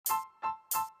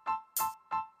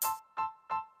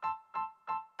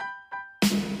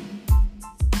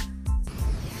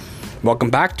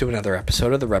Welcome back to another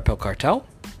episode of the Red Pill Cartel.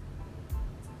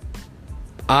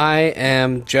 I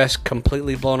am just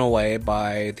completely blown away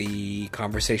by the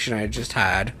conversation I just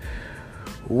had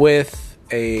with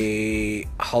a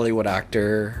Hollywood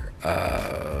actor.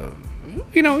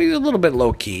 He's a little bit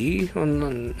low-key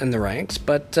in the ranks,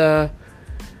 but,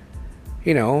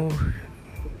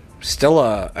 still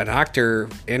an actor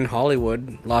in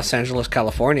Hollywood, Los Angeles,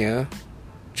 California,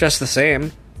 just the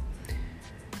same.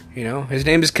 His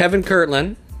name is Kevin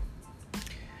Kirtland,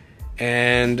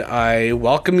 and I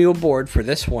welcome you aboard for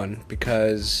this one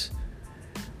because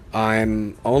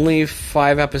I'm only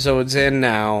 5 episodes in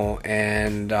now,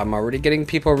 and I'm already getting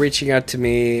people reaching out to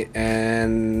me,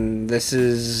 and this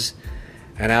is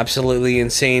an absolutely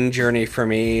insane journey for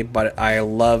me, but I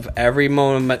love every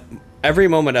moment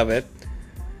of it.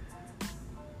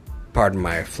 Pardon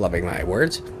my flubbing my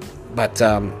words, but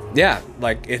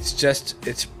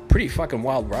it's pretty fucking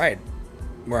wild ride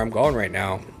where I'm going right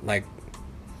now. Like,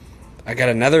 I got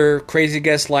another crazy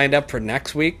guest lined up for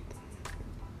next week,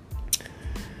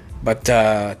 but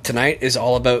tonight is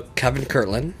all about Kevin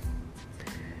Kirtland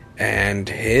and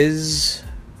his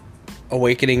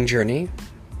awakening journey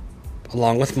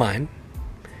along with mine,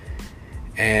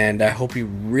 and I hope you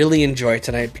really enjoy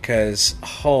tonight because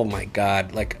oh my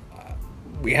god,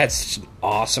 we had such an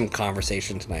awesome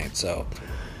conversation tonight. So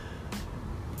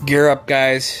gear up,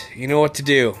 guys. You know what to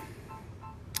do.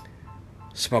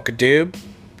 Smoke a doob,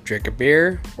 drink a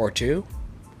beer or two,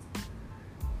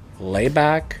 lay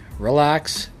back,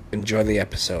 relax, enjoy the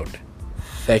episode.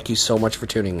 Thank you so much for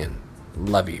tuning in.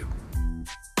 Love you.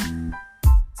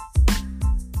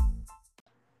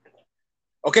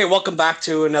 Okay, welcome back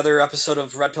to another episode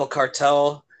of Red Pill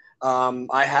Cartel.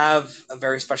 I have a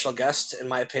very special guest, in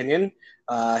my opinion.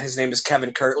 His name is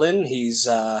Kevin Kirtland. He's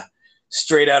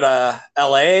straight out of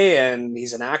LA, and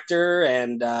he's an actor,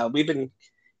 and we've been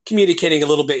communicating a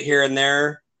little bit here and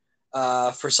there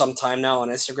for some time now on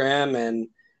Instagram, and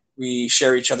we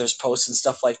share each other's posts and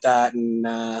stuff like that. And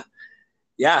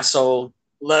so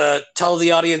tell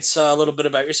the audience a little bit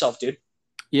about yourself, dude.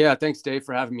 Yeah, thanks, Dave,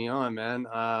 for having me on,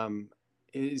 man.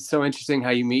 It's so interesting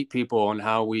how you meet people and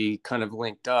how we kind of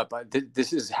linked up.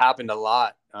 This has happened a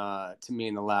lot to me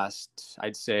in the last,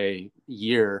 I'd say,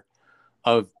 year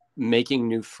of making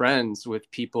new friends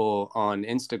with people on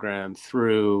Instagram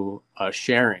through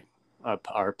sharing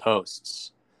our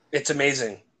posts. It's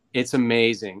amazing. It's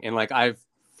amazing. And I've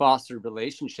fostered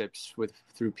relationships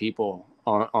through people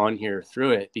on here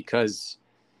through it because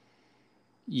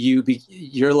we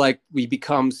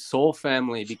become soul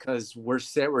family because we're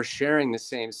sharing the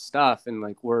same stuff, and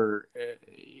we're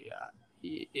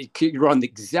on the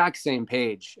exact same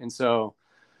page. And so,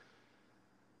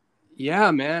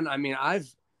 yeah, man, I mean,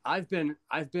 I've been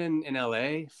in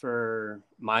LA for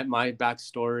my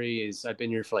backstory is I've been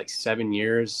here for 7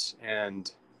 years,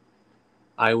 and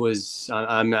I don't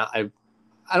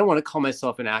want to call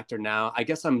myself an actor now. I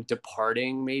guess I'm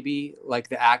departing maybe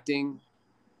the acting.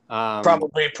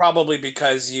 Probably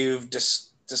because you've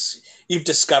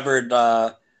discovered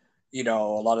a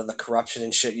lot of the corruption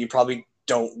and shit. You probably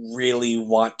don't really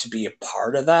want to be a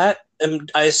part of that,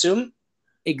 I assume.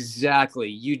 Exactly.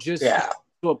 You just get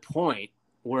to a point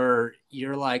where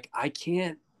you're like, I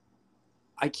can't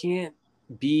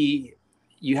be.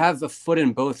 You have a foot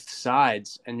in both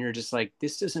sides, and you're just like,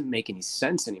 this doesn't make any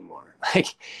sense anymore.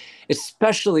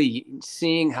 Especially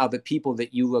seeing how the people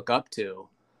that you look up to,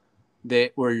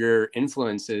 that were your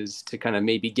influences to kind of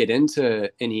maybe get into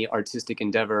any artistic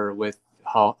endeavor with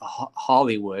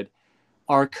Hollywood,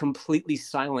 are completely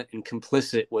silent and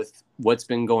complicit with what's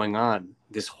been going on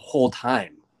this whole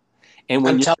time. And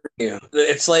when I'm telling you,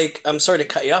 it's I'm sorry to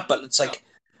cut you up, but it's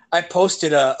I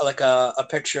posted a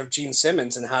picture of Gene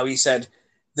Simmons and how he said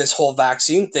this whole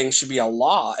vaccine thing should be a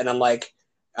law, and I'm like,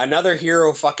 another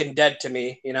hero fucking dead to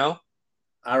me,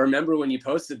 I remember when you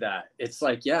posted that. It's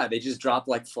they just drop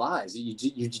like flies.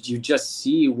 You just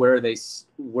see where they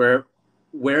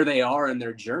are in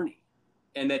their journey,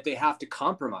 and that they have to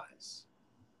compromise.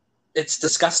 It's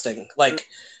disgusting.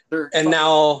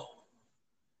 Now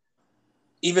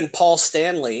even Paul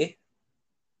Stanley,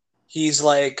 he's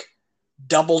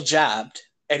double jabbed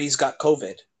and he's got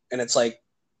COVID, and it's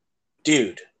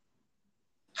dude,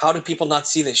 how do people not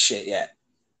see this shit yet?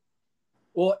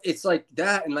 Well, it's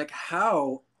that, and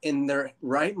how in their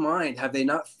right mind have they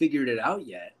not figured it out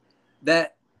yet?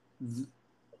 That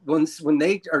when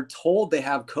they are told they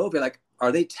have COVID,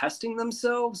 are they testing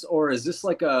themselves, or is this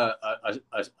a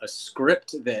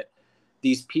script that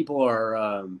these people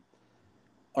are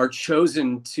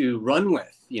chosen to run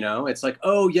with? It's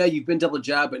oh yeah, you've been double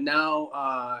jabbed, but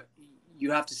now you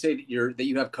have to say that you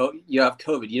have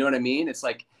COVID. You know what I mean? It's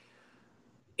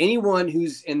anyone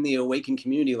who's in the awakened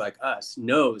community like us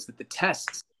knows that the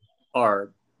tests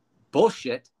are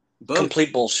bullshit.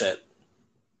 Complete bullshit.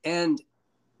 And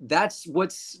that's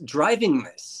what's driving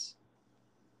this.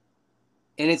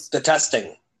 And it's the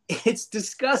testing. It's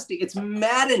disgusting. It's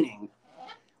maddening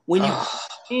when you're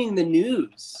seeing the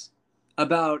news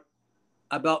about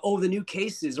the new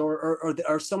cases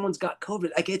or someone's got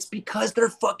COVID. Like, it's because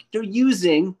they're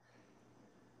using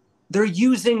the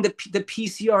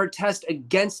PCR test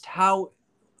against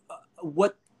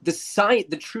what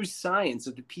the true science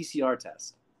of the PCR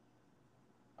test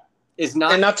is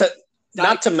not. And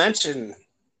not to mention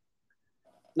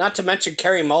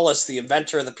Kerry Mullis, the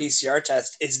inventor of the PCR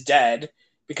test, is dead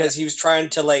because he was trying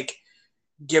to like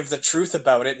give the truth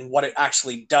about it and what it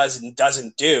actually does and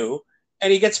doesn't do.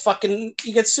 And he gets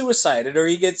suicided, or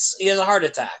he has a heart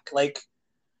attack. Like,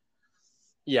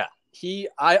 yeah,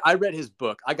 I read his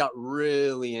book. I got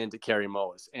really into Kerry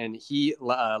Mullis, and he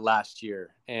last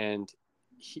year, and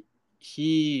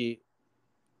he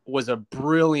was a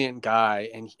brilliant guy,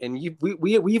 and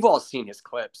we've all seen his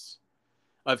clips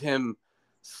of him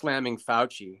slamming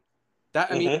Fauci.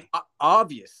 That, I mean,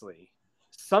 obviously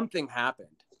something happened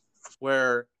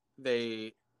where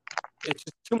it's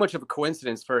just too much of a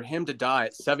coincidence for him to die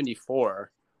at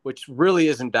 74, which really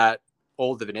isn't that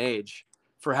old of an age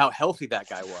for how healthy that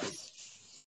guy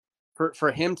was.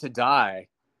 For him to die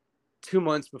 2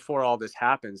 months before all this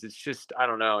happens, it's just, I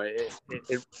don't know.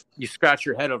 You scratch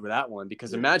your head over that one,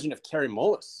 because imagine if Kerry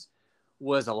Mullis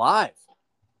was alive.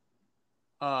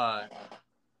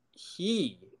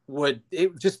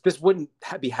 This wouldn't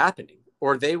be happening,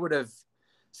 or they would have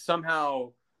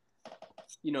somehow,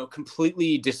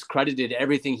 completely discredited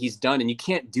everything he's done. And you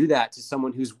can't do that to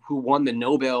someone who won the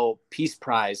Nobel Peace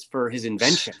Prize for his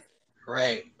invention.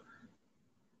 Right.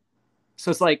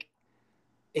 So it's like,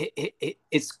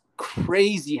 it's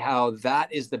crazy how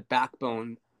that is the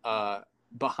backbone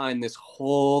behind this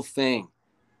whole thing.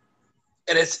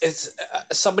 And it's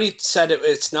somebody said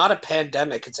it's not a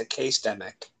pandemic, it's a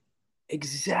case-demic.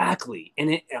 Exactly.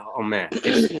 And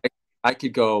I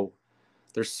could go,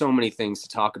 there's so many things to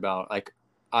talk about. Like,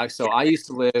 I used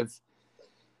to live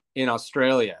in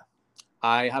Australia.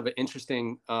 I have an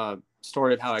interesting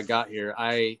story of how I got here.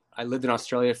 I lived in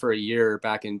Australia for a year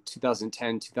back in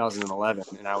 2010,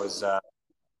 2011. And I was,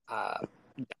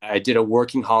 I did a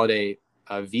working holiday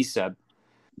visa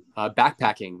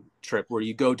backpacking trip where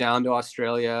you go down to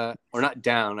Australia, or not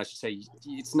down, I should say.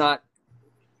 It's not,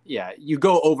 yeah, you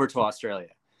go over to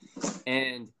Australia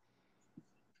and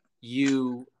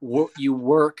you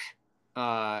work.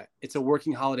 It's a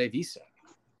working holiday visa,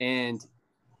 and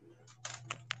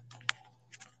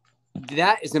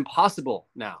that is impossible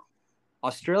now.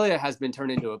 Australia has been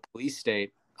turned into a police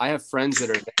state. I have friends that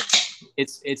are there.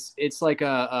 It's like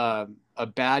a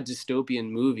bad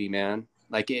dystopian movie, man.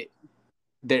 Like,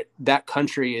 that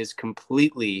country is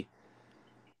completely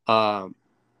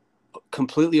overtaken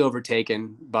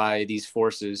by these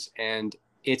forces, and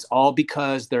it's all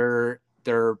because they're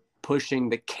pushing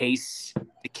the cases,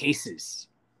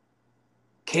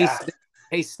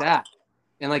 that,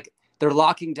 and like they're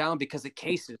locking down because of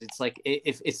cases. It's like,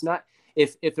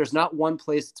 if there's not one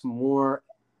place that's more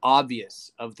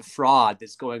obvious of the fraud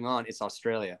that's going on, it's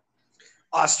Australia.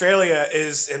 Australia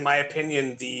is, in my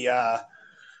opinion, the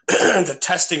the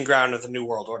testing ground of the New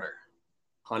World Order.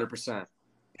 100%.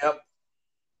 Yep.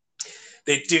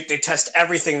 They test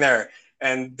everything there,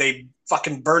 and they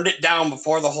fucking burned it down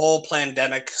before the whole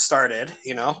pandemic started,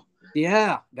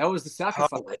 Yeah, that was the sacrifice.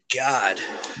 Oh my God.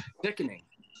 Sickening.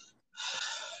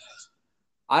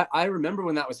 I remember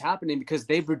when that was happening, because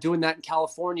they were doing that in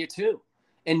California too.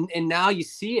 And now you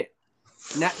see it.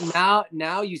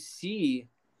 Now you see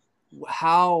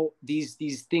how these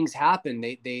things happen.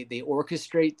 They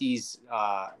orchestrate these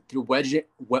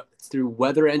through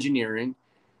weather engineering,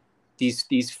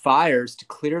 these fires to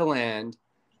clear land,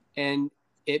 and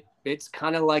it's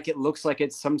kind of like, it looks like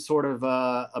it's some sort of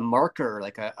a marker,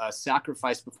 like a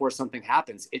sacrifice before something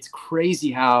happens. It's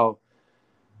crazy how,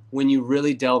 when you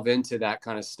really delve into that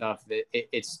kind of stuff, that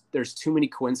there's too many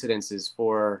coincidences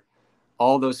for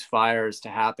all those fires to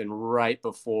happen right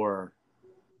before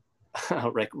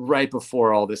right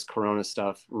before all this Corona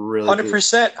stuff. Really,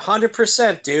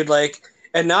 100%, dude. Like,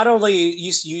 and not only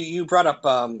you brought up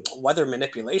weather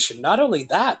manipulation. Not only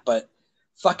that, but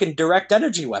fucking direct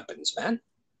energy weapons, man.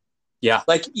 Yeah.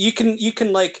 Like, you can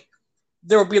like,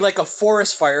 there will be like a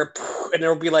forest fire, and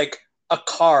there will be like a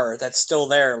car that's still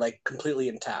there, like completely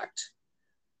intact.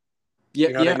 Yeah.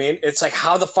 You know what I mean? It's like,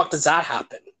 how the fuck does that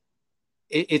happen?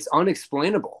 It's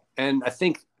unexplainable. And I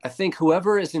think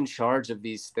whoever is in charge of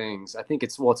these things, I think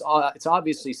it's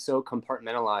obviously so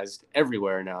compartmentalized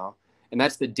everywhere now, and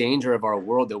that's the danger of our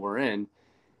world that we're in,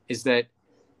 is that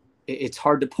it's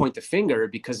hard to point the finger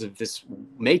because of this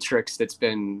matrix that's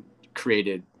been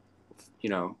created, you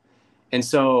know. And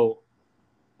so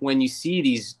when you see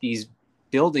these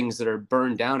buildings that are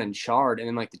burned down and charred, and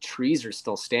then like the trees are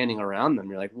still standing around them,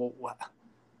 you're like, well,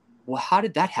 how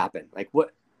did that happen? Like,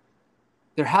 what?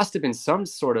 There has to have been some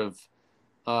sort of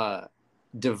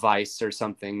device or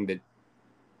something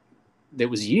that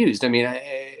was used. I mean,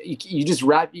 you just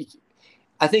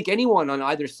I think anyone on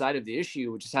either side of the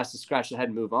issue just has to scratch their head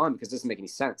and move on, because it doesn't make any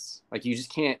sense. Like, you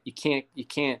just can't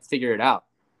figure it out.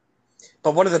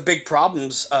 But one of the big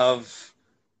problems of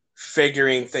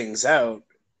figuring things out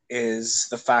is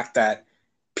the fact that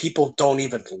people don't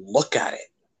even look at it.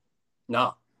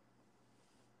 No.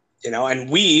 And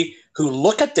we who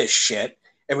look at this shit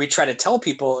and we try to tell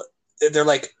people, they're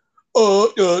like,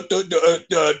 oh,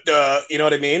 you know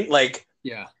what I mean? Like,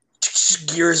 yeah,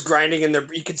 gears grinding in their,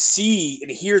 you could see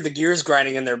and hear the gears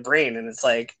grinding in their brain. And it's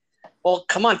like, well,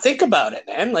 come on, think about it,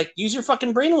 man. Like, use your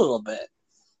fucking brain a little bit.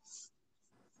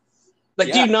 Like,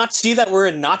 yeah. Do you not see that we're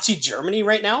in Nazi Germany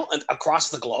right now and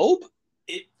across the globe?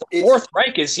 The Fourth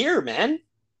Reich is here, man.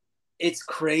 It's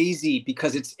crazy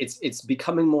because it's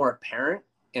becoming more apparent.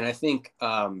 And I think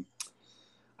I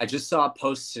just saw a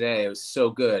post today. It was so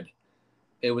good.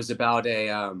 It was about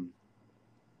I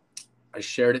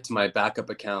shared it to my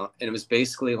backup account, and it was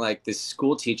basically like this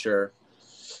school teacher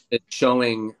is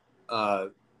showing, they're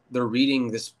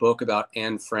reading this book about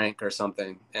Anne Frank or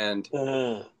something. And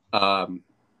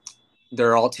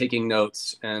they're all taking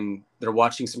notes and they're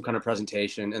watching some kind of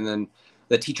presentation. And then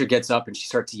the teacher gets up and she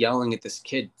starts yelling at this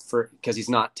kid because he's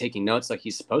not taking notes like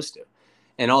he's supposed to.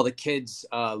 And all the kids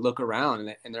look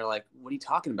around and they're like, what are you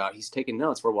talking about? He's taking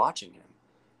notes. We're watching him.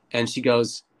 And she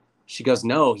goes,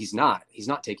 no, he's not. He's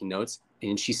not taking notes.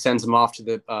 And she sends him off to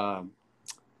the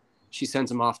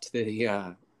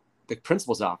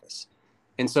principal's office.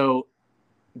 And so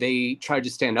they tried to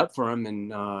stand up for him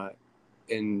and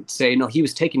say, no, he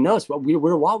was taking notes. Well, we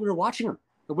were watching him.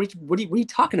 What are you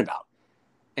talking about?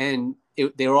 And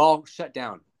they were all shut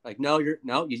down. Like, no, you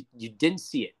didn't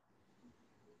see it.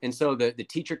 And so the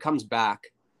teacher comes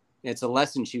back, and it's a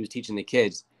lesson she was teaching the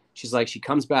kids. She's like, she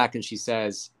comes back and she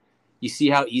says, you see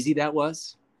how easy that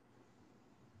was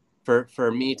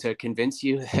for me to convince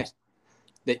you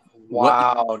that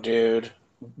wow, dude,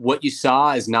 what you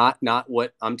saw is not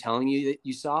what I'm telling you that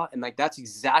you saw. And like, that's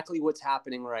exactly what's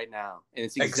happening right now. And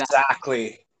it's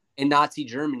exactly in Nazi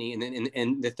Germany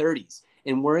in the 30s.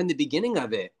 And we're in the beginning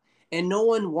of it. And no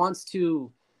one wants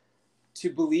to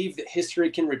believe that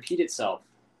history can repeat itself.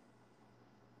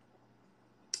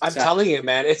 I'm telling you,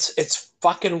 man, it's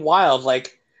fucking wild.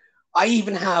 Like, I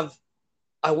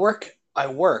work,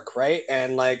 right?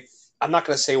 And like, I'm not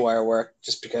going to say where I work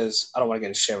just because I don't want to get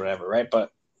in shit or whatever, right?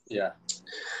 But yeah,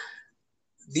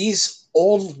 these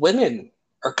old women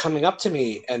are coming up to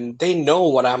me and they know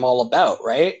what I'm all about,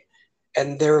 right?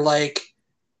 And they're like,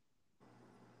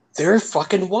 they're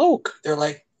fucking woke. They're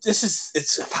like,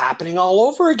 it's happening all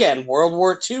over again. World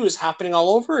War II is happening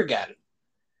all over again.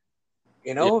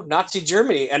 Yeah. Nazi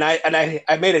Germany. And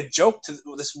I made a joke to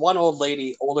this one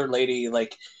older lady,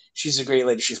 like, she's a great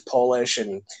lady. She's Polish.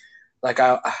 And like,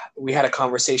 we had a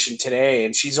conversation today,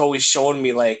 and she's always showing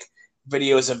me like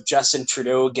videos of Justin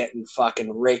Trudeau getting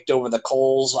fucking raked over the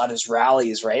coals at his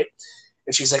rallies, right?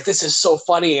 And she's like, this is so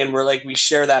funny. And we're like, we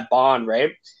share that bond,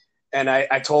 right? And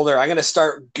I told her, I'm going to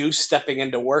start goose stepping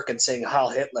into work and saying Heil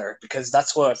Hitler, because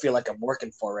that's what I feel like I'm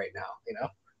working for right now,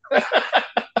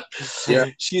 Yeah.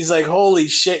 She's like, holy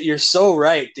shit, you're so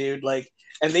right, dude. Like,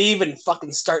 and they even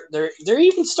fucking they're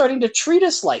even starting to treat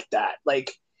us like that.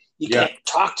 Like, you can't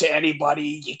talk to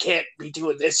anybody. You can't be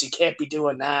doing this. You can't be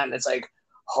doing that. And it's like,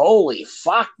 holy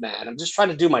fuck, man. I'm just trying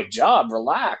to do my job.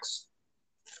 Relax.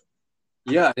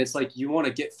 Yeah. It's like, you want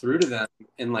to get through to them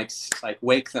and like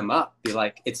wake them up. Be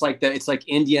like, it's like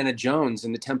Indiana Jones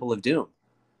in the Temple of Doom,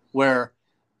 where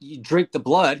you drink the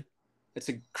blood. It's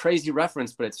a crazy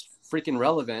reference, but it's freaking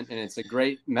relevant, and it's a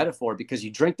great metaphor, because you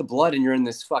drink the blood and you're in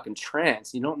this fucking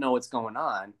trance. You don't know what's going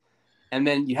on. And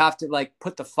then you have to like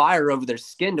put the fire over their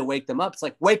skin to wake them up. It's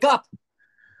like, wake up.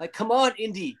 Like, come on,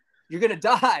 Indy, you're going to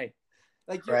die.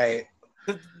 Like, right.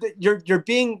 You're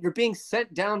being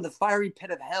sent down the fiery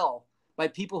pit of hell by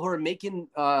people who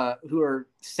are who are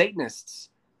Satanists.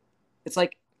 It's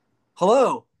like,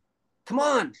 hello, come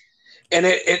on. And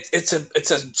it's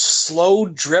a slow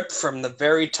drip from the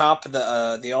very top of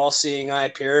the all-seeing eye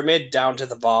pyramid down to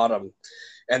the bottom.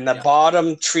 And the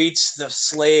bottom treats the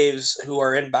slaves who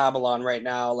are in Babylon right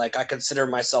now like I consider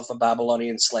myself a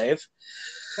Babylonian slave.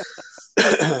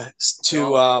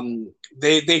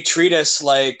 They treat us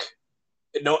like,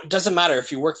 no, it doesn't matter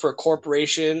if you work for a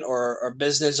corporation or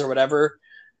business or whatever.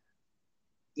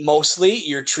 Mostly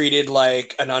you're treated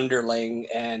like an underling,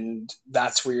 and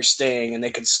that's where you're staying, and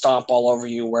they can stomp all over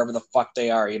you wherever the fuck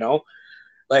they are, you know?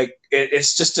 Like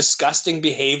it's just disgusting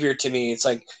behavior to me. It's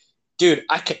like, dude,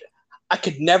 I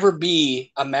could never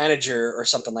be a manager or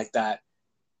something like that,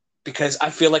 because I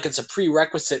feel like it's a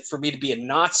prerequisite for me to be a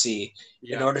Nazi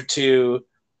in order to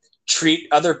treat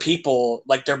other people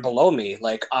like they're below me.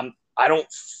 Like I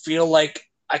don't feel like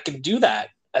I can do that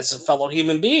as a fellow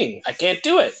human being. I can't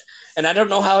do it. And I don't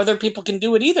know how other people can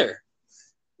do it either.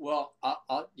 Well,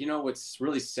 you know, what's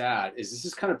really sad is this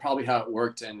is kind of probably how it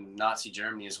worked in Nazi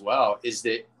Germany as well, is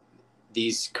that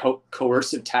these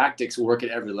coercive tactics work at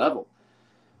every level.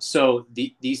 So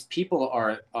these people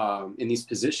are in these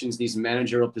positions, these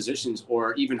managerial positions,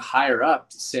 or even higher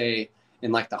up, say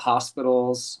in like the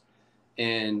hospitals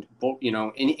and, you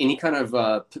know, any kind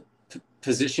of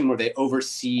position where they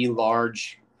oversee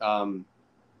large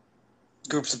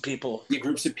groups of people,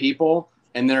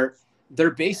 and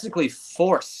they're basically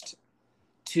forced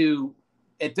to,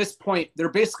 at this point, they're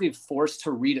basically forced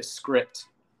to read a script.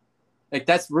 Like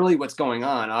that's really what's going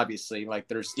on. Obviously, like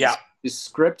there's this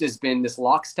script has been, this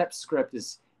lockstep script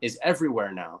is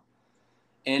everywhere now,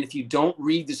 and if you don't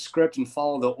read the script and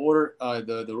follow the order,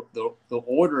 the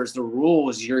orders, the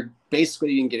rules, you're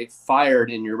basically gonna get fired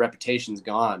and your reputation's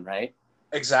gone, right?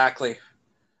 Exactly.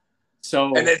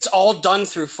 So, and it's all done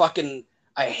through fucking,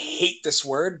 I hate this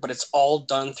word, but it's all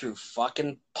done through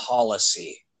fucking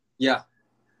policy. Yeah,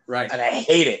 right. And I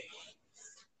hate it.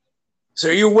 So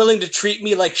you're willing to treat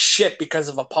me like shit because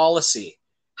of a policy?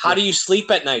 How do you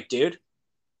sleep at night, dude?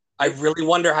 I really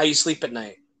wonder how you sleep at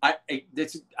night. I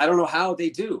don't know how they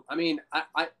do. I mean,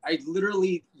 I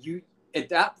literally, you at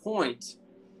that point,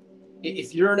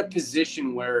 if you're in a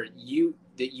position where you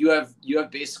have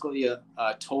basically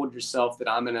told yourself that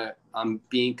I'm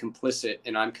being complicit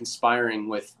and I'm conspiring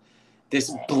with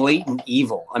this blatant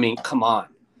evil. I mean, come on,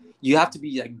 you have to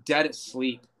be like dead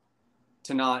asleep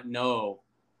to not know.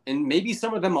 And maybe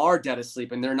some of them are dead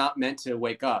asleep and they're not meant to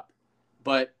wake up.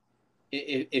 But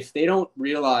if they don't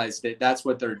realize that that's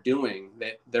what they're doing,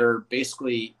 that they're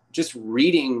basically just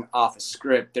reading off a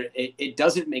script, it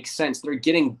doesn't make sense. They're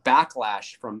getting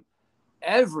backlash from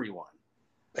everyone.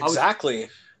 Exactly.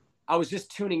 I was just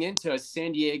tuning into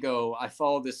San Diego. I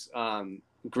follow this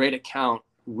great account,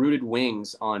 Rooted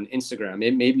Wings, on Instagram.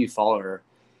 Maybe you follow her.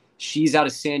 She's out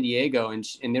of San Diego, and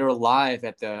they were live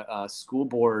at the school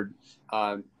board,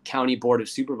 county board of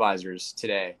supervisors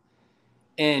today.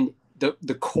 And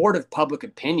the court of public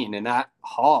opinion in that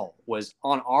hall was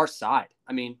on our side.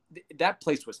 I mean, that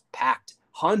place was packed,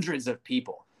 hundreds of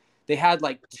people. They had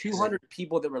like 200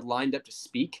 people that were lined up to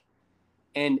speak.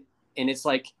 And it's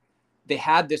like they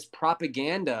had this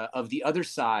propaganda of the other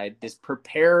side, this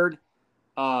prepared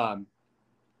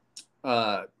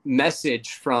message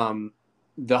from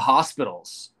the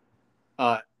hospitals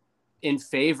in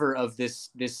favor of this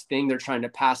thing they're trying to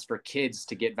pass for kids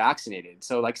to get vaccinated.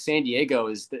 So like San Diego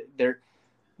is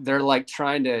they're like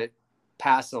trying to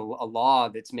pass a law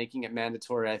that's making it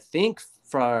mandatory, I think,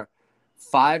 for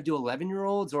 5 to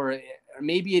 11-year-olds, or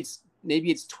maybe it's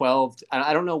 12.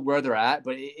 I don't know where they're at,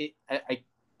 but I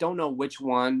don't know which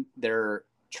one they're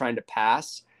trying to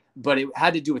pass, but it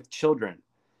had to do with children.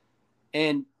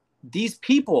 And these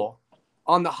people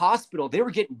on the hospital, they were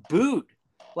getting booed.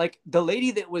 Like the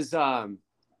lady that was,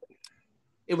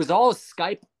 it was all a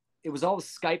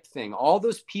Skype thing. All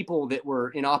those people that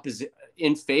were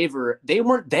in favor, they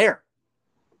weren't there.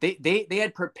 They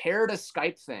had prepared a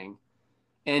Skype thing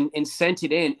and sent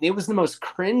it in. It was the most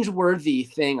cringeworthy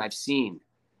thing I've seen.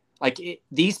 Like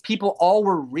these people all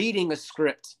were reading a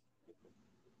script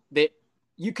that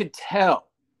you could tell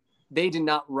they did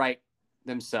not write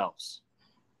themselves.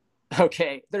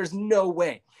 Okay, there's no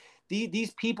way.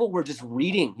 These people were just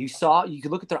reading. You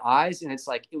could look at their eyes, and it's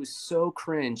like, it was so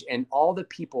cringe. And all the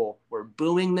people were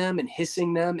booing them and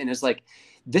hissing them. And it's like,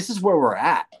 this is where we're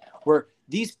at, where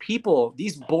these people,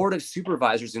 these board of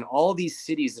supervisors in all these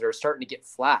cities that are starting to get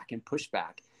flack and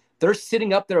pushback, they're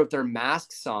sitting up there with their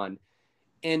masks on,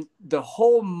 and the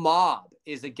whole mob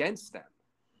is against them.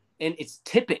 And it's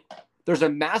tipping. There's a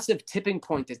massive tipping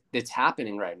point that's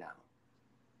happening right now.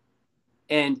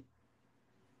 And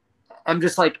I'm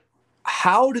just like,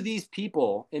 how do these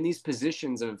people in these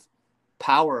positions of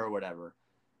power or whatever,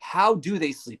 how do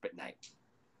they sleep at night?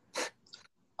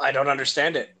 I don't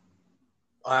understand it.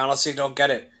 I honestly don't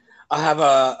get it. I have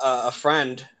a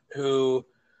friend who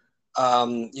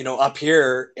up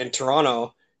here in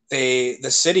Toronto, the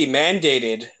city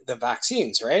mandated the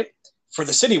vaccines, right, for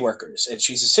the city workers, and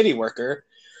she's a city worker,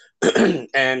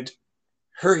 and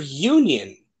her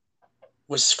union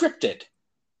was scripted.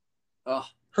 Oh,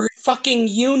 Her fucking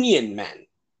union, man,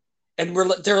 and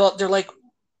they're like,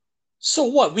 so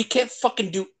what? We can't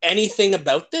fucking do anything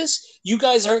about this. You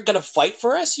guys aren't gonna fight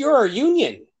for us. You're our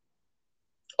union.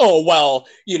 Oh well,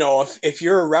 if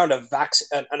you're around an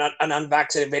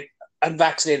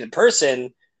unvaccinated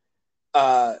person,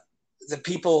 uh, the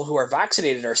people who are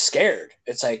vaccinated are scared.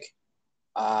 It's like,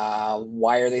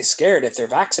 why are they scared if they're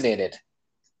vaccinated?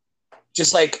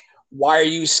 Just like, why are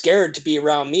you scared to be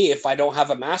around me if I don't have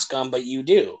a mask on, but you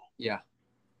do? yeah.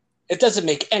 It doesn't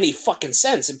make any fucking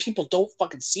sense, and people don't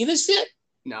fucking see this shit.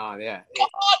 No, yeah. Come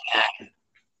on, man.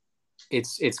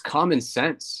 It's common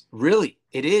sense. Really,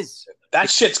 it is. That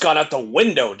shit's gone out the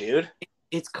window, dude.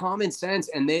 It's common sense,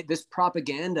 and this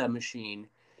propaganda machine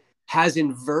has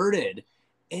inverted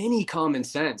any common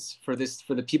sense for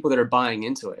the people that are buying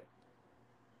into it.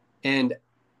 And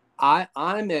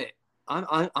I'm at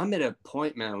a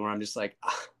point, man, where I'm just like,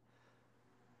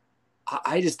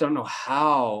 I just don't know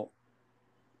how.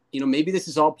 Maybe this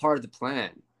is all part of the plan.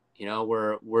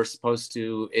 Where we're supposed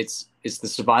to. It's the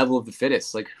survival of the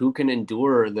fittest. Like, who can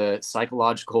endure the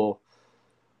psychological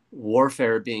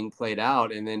warfare being played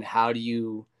out, and then how do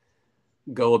you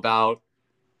go about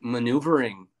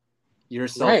maneuvering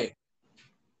yourself, right?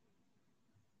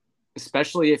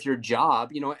 Especially if your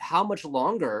job, how much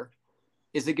longer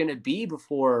is it going to be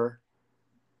before,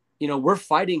 we're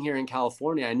fighting here in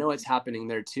California. I know it's happening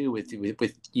there too with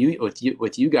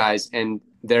you guys, and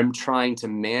them trying to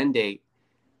mandate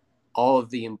all of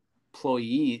the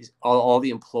employees, all the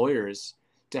employers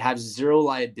to have zero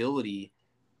liability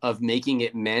of making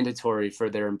it mandatory for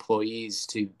their employees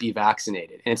to be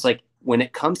vaccinated. And it's like, when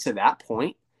it comes to that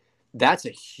point, that's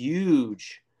a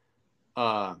huge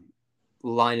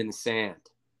line in the sand.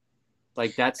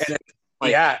 Like, that's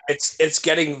yeah, it's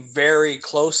getting very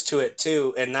close to it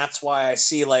too, and that's why I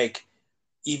see like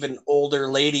even older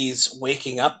ladies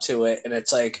waking up to it, and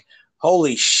it's like,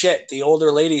 holy shit, the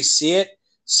older ladies see it.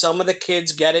 Some of the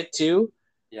kids get it too,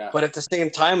 yeah. But at the same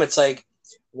time, it's like,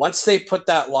 once they put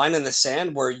that line in the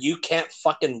sand where you can't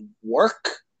fucking work,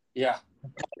 yeah,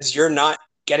 because you're not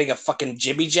getting a fucking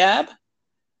jibby jab.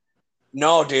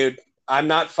 No, dude, I'm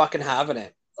not fucking having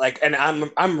it. Like, and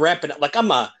I'm ramping it. Like,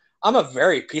 I'm a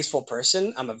very peaceful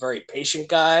person. I'm a very patient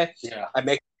guy. yeah. I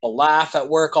make people laugh at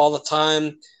work all the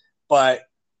time, but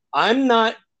I'm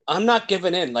not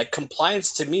giving in. Like,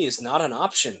 compliance to me is not an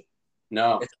option.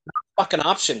 No, It's not a fucking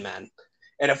option, man.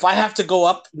 And if I have to go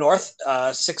up north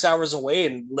 6 hours away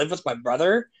and live with my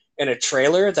brother in a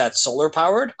trailer that's solar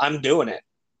powered, I'm doing it.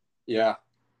 Yeah.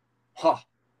 Huh.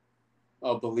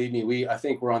 Oh, believe me, I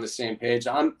think we're on the same page.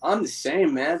 I'm the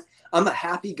same, man. I'm a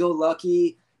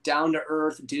happy-go-lucky,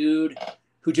 down-to-earth dude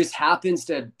who just happens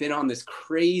to have been on this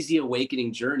crazy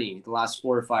awakening journey the last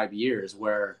 4 or 5 years,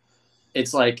 where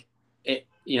it's like,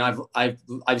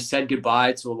 I've said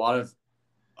goodbye to a lot of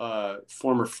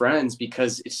former friends,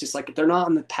 because it's just like, they're not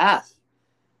on the path.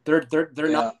 They're not on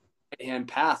the right-hand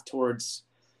path towards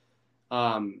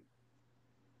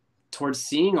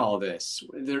seeing all this.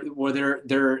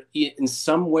 They're in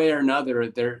some way or another,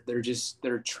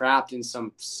 they're trapped in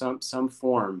some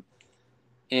form,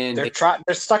 and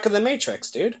they're stuck in the matrix,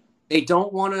 dude. They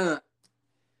don't want to.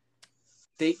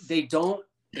 They don't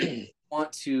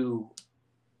want to.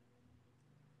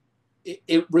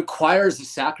 It requires a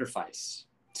sacrifice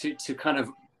to kind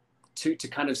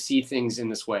of see things in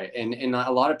this way, and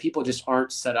a lot of people just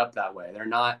aren't set up that way. They're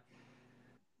not.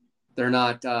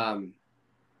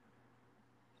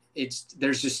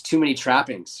 There's just too many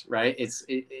trappings, right?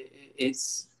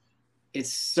 It's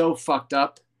so fucked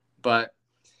up, but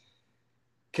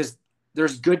because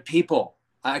there's good people.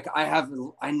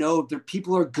 I know there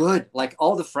people are good. Like,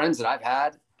 all the friends that I've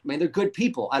had, I mean, they're good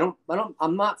people.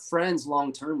 I'm not friends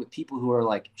long term with people who are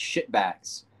like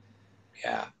shitbags.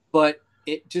 Yeah. But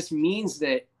it just means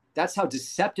that that's how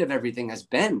deceptive everything has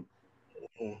been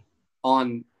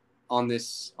on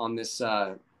this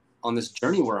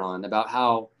journey we're on, about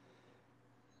how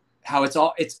it's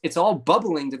all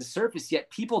bubbling to the surface, yet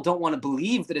people don't want to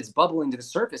believe that it's bubbling to the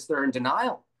surface. They're in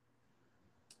denial.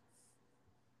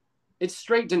 It's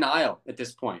straight denial at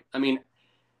this point. I mean,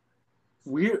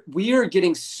 we are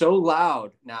getting so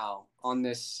loud now on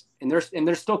this, and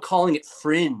they're still calling it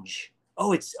fringe.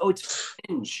 Oh, it's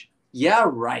fringe. Yeah,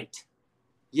 right.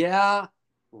 Yeah,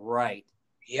 right.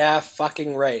 Yeah,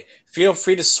 fucking right. Feel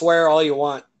free to swear all you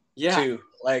want. Yeah. To,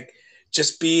 like,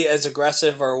 just be as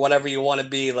aggressive or whatever you want to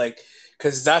be, like,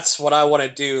 because that's what I want to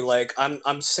do. Like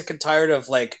I'm sick and tired of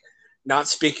like not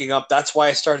speaking up. That's why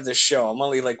I started this show. I'm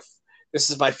only like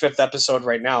this is my 5th episode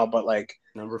right now, but like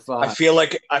Number I 5. feel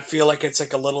like it's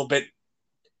like uh a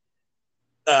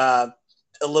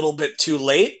little bit too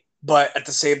late, but at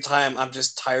the same time I'm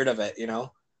just tired of it, you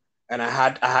know? And I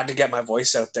had to get my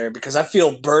voice out there because I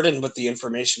feel burdened with the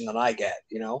information that I get,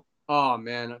 you know? Oh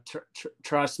man,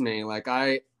 trust me. Like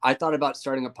I thought about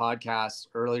starting a podcast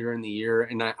earlier in the year,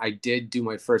 and I did do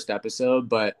my first episode,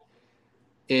 but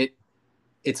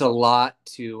it's a lot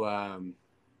to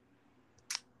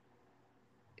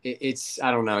it's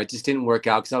I don't know. It just didn't work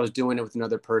out because I was doing it with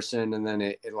another person, and then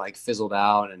it like fizzled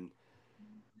out, and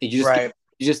Right.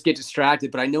 you just get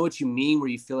distracted. But I know what you mean, where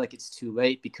you feel like it's too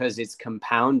late because it's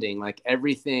compounding. Like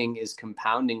everything is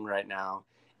compounding right now,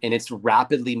 and it's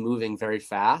rapidly moving very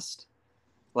fast.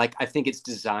 Like I think it's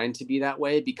designed to be that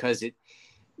way because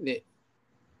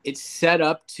it's set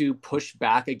up to push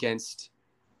back against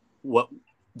what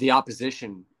the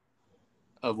opposition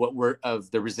of of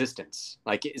the resistance.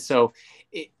 Like so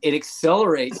it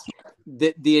accelerates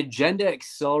the agenda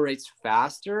accelerates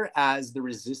faster as the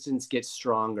resistance gets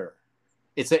stronger.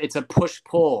 It's a push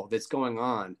pull that's going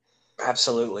on.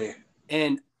 Absolutely.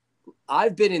 And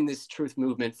I've been in this truth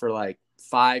movement for like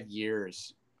 5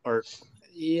 years, or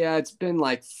yeah, it's been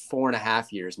like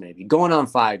 4.5 years, maybe going on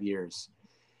 5 years.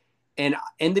 And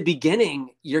in the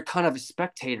beginning, you're kind of a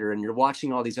spectator and you're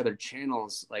watching all these other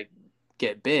channels like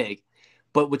get big.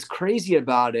 But what's crazy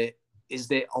about it is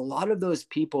that a lot of those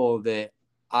people that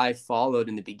I followed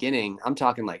in the beginning, I'm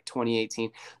talking like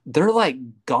 2018, they're like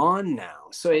gone now.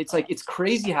 So it's like, it's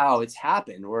crazy how it's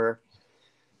happened where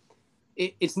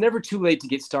it's never too late to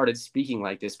get started speaking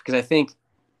like this, because I think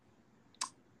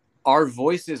our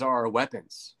voices are our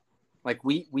weapons. Like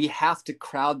we have to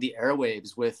crowd the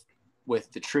airwaves with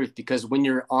the truth, because when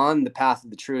you're on the path of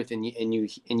the truth and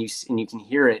you can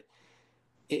hear it,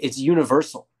 it's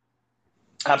universal.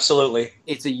 Absolutely.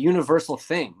 It's a universal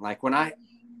thing. Like when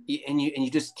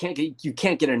you just can't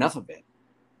get enough of it.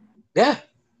 Yeah.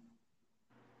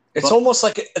 It's almost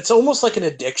like an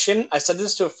addiction. I said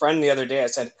this to a friend the other day. I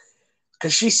said,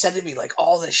 because she said to me like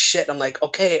all this shit. I'm like,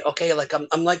 okay. Like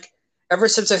I'm like, ever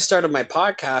since I started my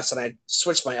podcast and I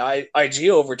switched my IG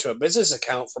over to a business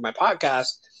account for my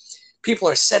podcast, people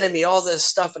are sending me all this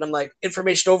stuff, and I'm like,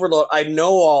 information overload. I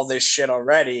know all this shit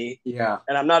already. Yeah.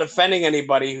 And I'm not offending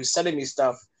anybody who's sending me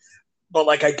stuff, but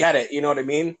like I get it. You know what I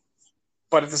mean?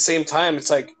 But at the same time, it's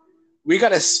like we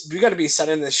gotta be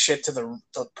sending this shit to the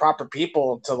proper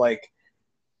people to like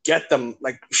get them,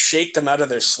 like shake them out of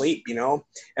their sleep, you know?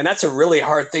 And that's a really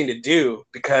hard thing to do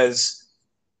because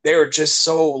they're just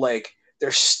so like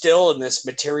they're still in this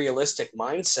materialistic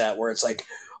mindset where it's like,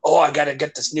 oh, I gotta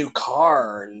get this new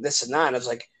car and this and that. And I was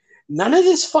like, none of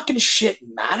this fucking shit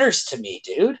matters to me,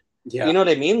 dude. Yeah. You know what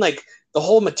I mean? Like the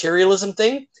whole materialism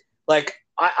thing. Like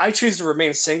I choose to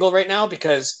remain single right now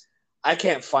because I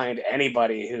can't find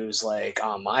anybody who's like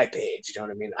on my page. You know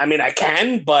what I mean? I mean, I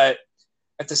can, but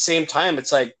at the same time,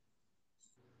 it's like,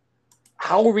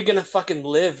 how are we gonna fucking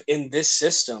live in this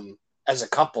system as a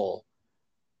couple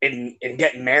and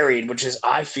get married, which is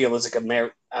I feel is like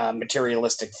a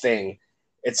materialistic thing.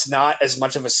 It's not as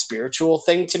much of a spiritual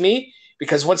thing to me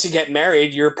because once you get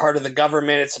married, you're part of the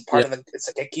government. It's a part of it's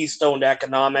like a keystone to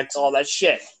economics, all that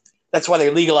shit. That's why they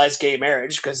legalize gay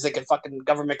marriage, because they can fucking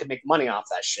government can make money off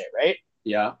that shit, right?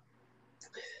 Yeah.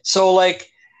 So like,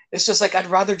 it's just like I'd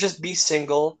rather just be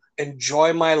single,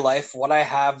 enjoy my life, what I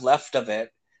have left of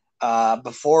it,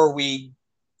 before we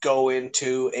go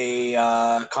into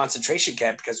a concentration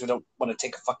camp because we don't want to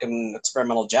take a fucking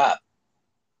experimental jab.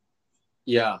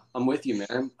 Yeah, I'm with you,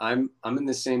 man. I'm in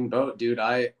the same boat, dude.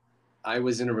 I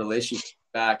was in a relationship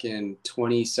back in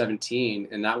 2017,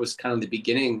 and that was kind of the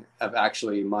beginning of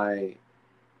actually my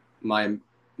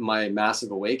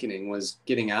massive awakening, was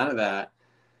getting out of that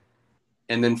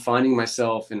and then finding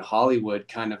myself in Hollywood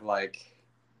kind of like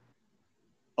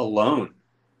alone.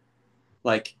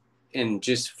 Like, and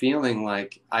just feeling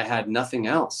like I had nothing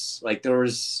else. Like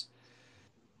it's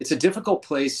a difficult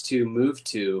place to move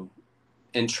to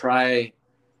and try.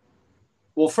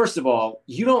 Well, first of all,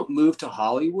 you don't move to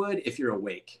Hollywood if you're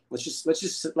awake. I'm just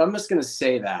going to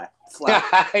say that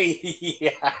flat.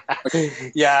 Yeah.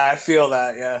 Yeah, I feel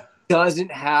that. Yeah.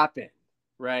 Doesn't happen.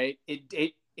 Right.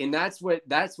 And that's what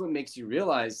makes you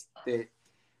realize that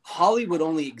Hollywood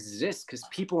only exists because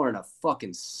people are in a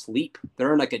fucking sleep.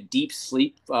 They're in like a deep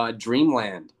sleep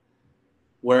dreamland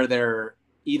where they're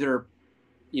either,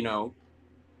 you know,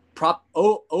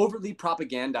 overly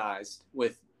propagandized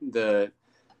with the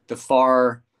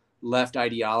far left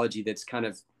ideology that's kind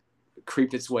of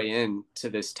creeped its way in to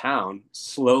this town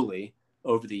slowly,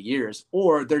 over the years,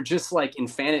 or they're just like in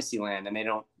fantasy land and they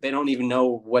don't even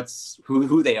know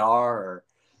who they are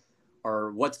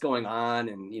or what's going on.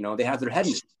 And, you know, they have their head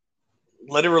in it.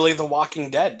 Literally The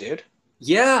Walking Dead, dude.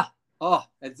 Yeah. Oh,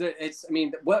 it's I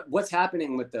mean, what's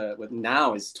happening with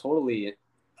now is totally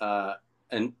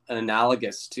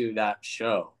analogous to that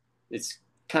show. It's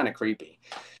kind of creepy.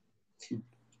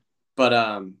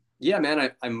 But yeah,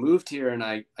 man, I moved here and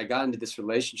I got into this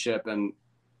relationship, and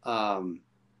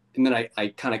then I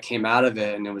kind of came out of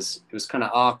it, and it was kind of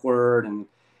awkward, and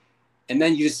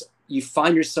then you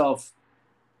find yourself.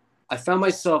 I found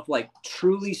myself like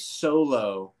truly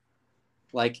solo,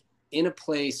 like in a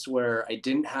place where I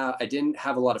didn't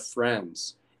have a lot of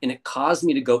friends, and it caused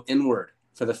me to go inward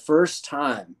for the first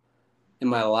time in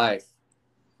my life,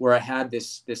 where I had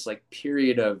this like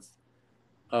period of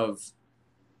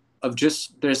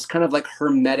just this kind of like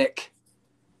hermetic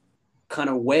kind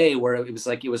of way where it was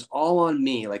like it was all on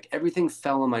me, like everything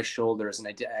fell on my shoulders, and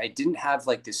I didn't have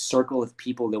like this circle of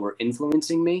people that were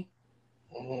influencing me.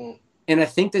 Mm-hmm. And I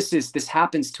think this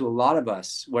happens to a lot of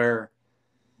us, where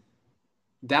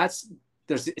it's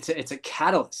a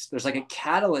catalyst. There's like a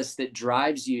catalyst that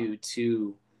drives you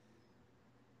to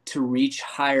reach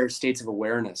higher states of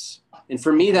awareness. And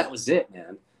for me, that was it,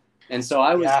 man. And so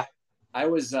I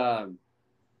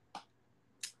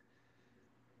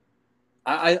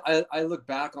look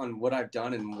back on what I've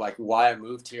done and like why I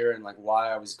moved here and like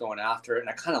why I was going after it. And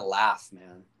I kind of laugh,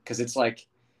 man, because it's like,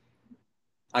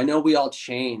 I know we all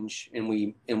change and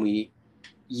we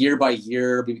year by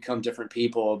year, we become different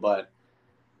people. But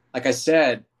like I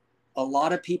said, a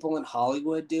lot of people in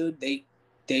Hollywood, dude, they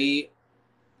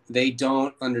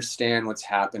don't understand what's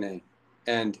happening.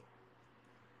 And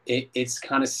it's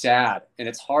kind of sad, and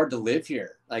it's hard to live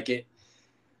here. Like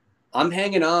I'm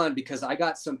hanging on because I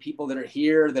got some people that are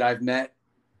here that I've met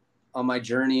on my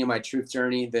journey, my truth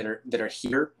journey, that are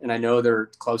here. And I know they're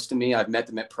close to me. I've met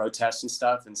them at protests and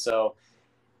stuff. And so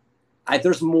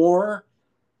there's more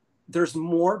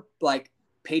like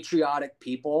patriotic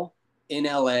people in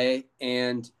LA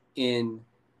and in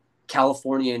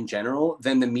California in general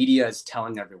than the media is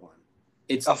telling everyone.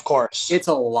 Of course. It's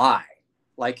a lie.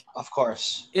 Like, of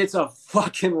course. It's a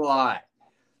fucking lie.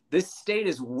 This state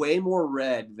is way more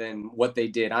red than what they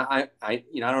did. I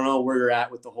don't know where you're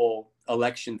at with the whole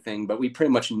election thing, but we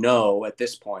pretty much know at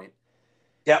this point.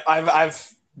 Yeah,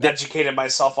 I've educated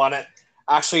myself on it.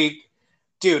 Actually,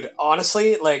 dude,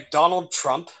 honestly, like Donald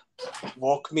Trump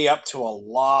woke me up to a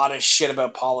lot of shit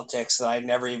about politics that I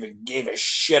never even gave a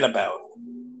shit about.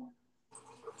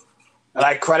 And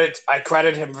I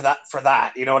credit him for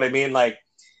that. You know what I mean? Like,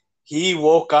 he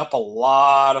woke up a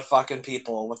lot of fucking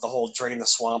people with the whole drain the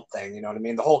swamp thing. You know what I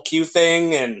mean? The whole Q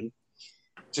thing, and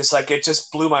just like it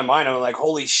just blew my mind. I'm like,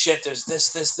 holy shit! There's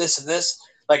this, and this.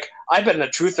 Like, I've been a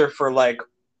truther for like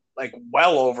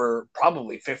well over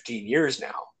probably 15 years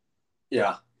now.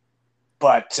 Yeah.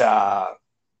 But I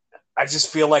just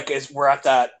feel like we're at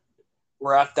that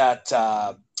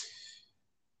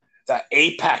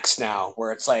apex now,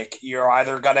 where it's like you're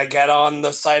either gonna get on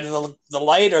the side of the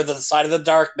light or the side of the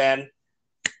dark, man.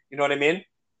 You know what I mean?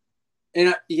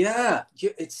 And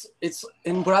it's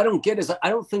and what I don't get is I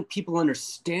don't think people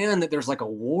understand that there's like a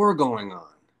war going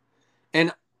on.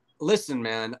 And listen,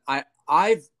 man,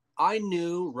 I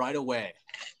knew right away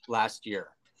last year.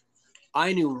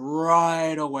 I knew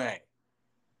right away,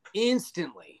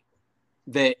 instantly,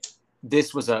 that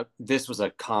this was a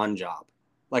con job.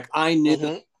 Like, I knew.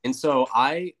 Mm-hmm. And so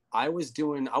I was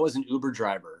an Uber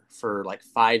driver for like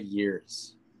 5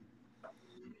 years.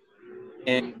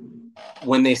 And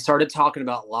when they started talking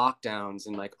about lockdowns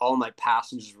and like all my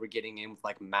passengers were getting in with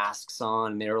like masks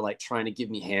on and they were like trying to give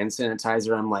me hand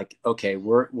sanitizer, I'm like, okay,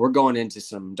 we're going into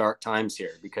some dark times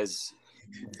here, because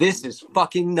this is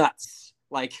fucking nuts.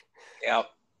 Like, yeah.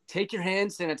 Take your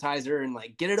hand sanitizer and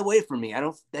like get it away from me.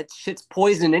 That shit's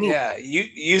poison anyway. Yeah, you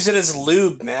use it as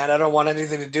lube, man. I don't want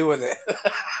anything to do with it.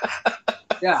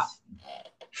 Yeah.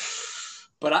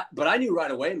 But I knew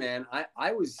right away, man.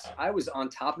 I was on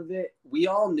top of it. We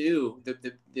all knew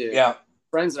the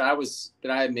friends that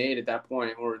I had made at that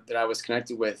point, or that I was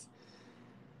connected with.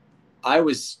 I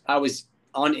was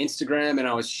on Instagram and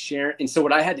I was sharing. And so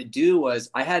what I had to do was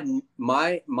I had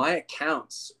my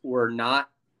accounts were not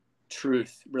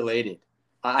truth related.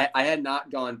 I had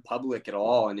not gone public at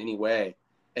all in any way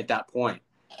at that point.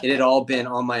 It had all been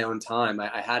on my own time.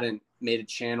 I hadn't made a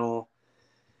channel.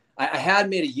 I had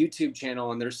made a YouTube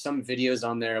channel, and there's some videos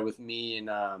on there with me and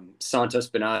Santos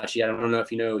Bonacci. I don't know if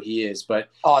you know who he is, but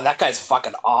that guy's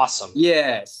fucking awesome.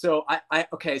 Yeah. So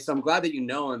so I'm glad that you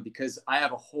know him, because I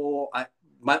have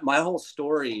my whole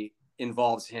story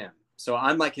involves him. So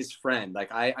I'm like his friend.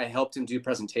 Like I helped him do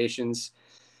presentations.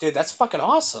 Dude, that's fucking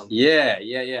awesome.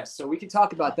 Yeah. So we can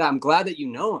talk about that. I'm glad that you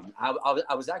know him.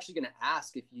 I was actually going to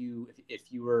ask if you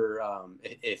were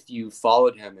if you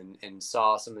followed him and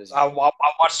saw some of his. I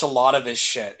watched a lot of his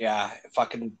shit. Yeah,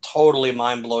 fucking totally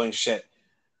mind blowing shit.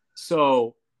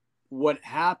 So what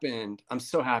happened? I'm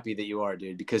so happy that you are,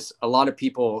 dude, because a lot of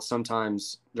people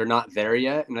sometimes they're not there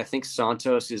yet, and I think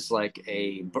Santos is like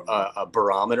a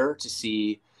barometer to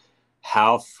see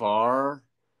how far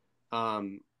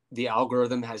the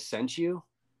algorithm has sent you.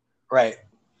 Right.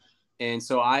 And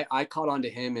so I caught on to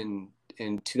him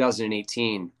in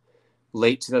 2018,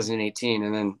 late 2018.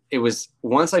 And then it was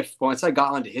once I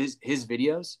got onto his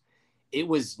videos, it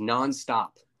was nonstop,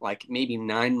 like maybe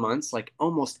 9 months, like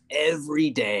almost every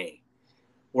day,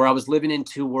 where I was living in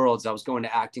two worlds. I was going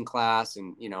to acting class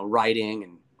and,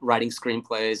 writing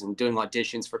screenplays and doing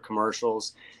auditions for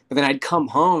commercials. But then I'd come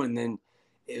home and then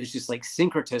it was just like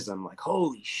syncretism, like,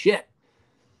 holy shit.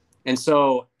 And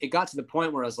so it got to the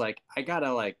point where I was like, I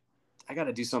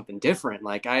gotta do something different.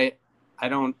 Like I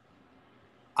don't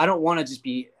want to just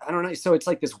be, I don't know. So it's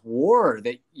like this war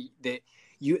that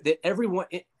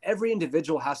every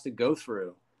individual has to go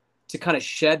through to kind of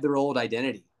shed their old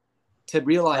identity, to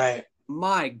realize, right,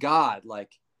 my God,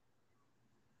 like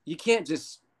you can't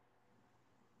just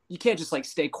like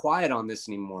stay quiet on this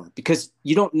anymore, because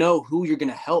you don't know who you're going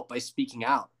to help by speaking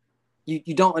out.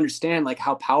 You don't understand like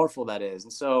how powerful that is.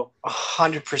 And so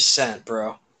 100%,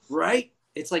 bro. Right.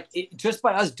 It's like just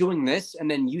by us doing this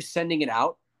and then you sending it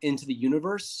out into the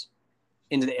universe,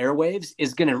 into the airwaves,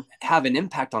 is going to have an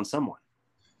impact on someone,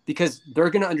 because they're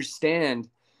going to understand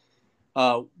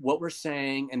what we're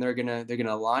saying, and they're going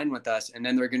to align with us. And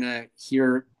then they're going to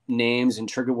hear names and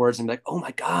trigger words and be like, oh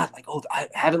my God, like, oh, I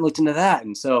haven't looked into that.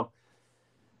 And so,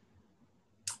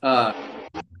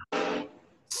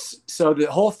 so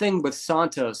the whole thing with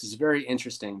Santos is very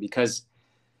interesting, because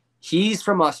he's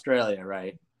from Australia,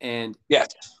 right? And yes,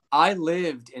 I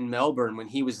lived in Melbourne when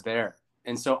he was there.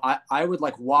 And so I would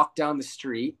like walk down the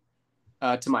street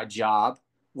to my job,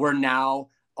 where now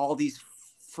all these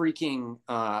freaking,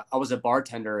 I was a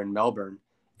bartender in Melbourne,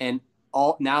 and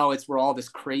now it's where all this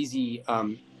crazy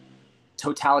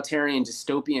totalitarian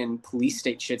dystopian police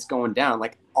state shit's going down.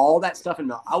 Like all that stuff in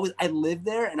Melbourne. I lived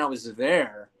there and I was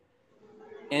there.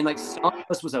 And like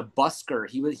Santos was a busker.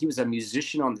 He was a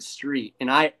musician on the street, and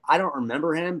I don't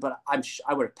remember him, but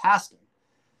I would have passed him.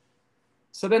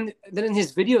 So then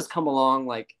his videos come along,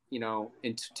 like,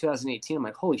 in 2018. I'm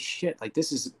like, holy shit! Like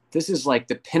this is like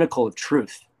the pinnacle of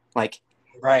truth. Like,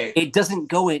 right? It doesn't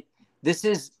go it. This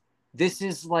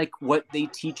is like what they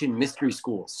teach in mystery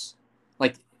schools,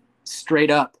 like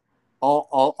straight up.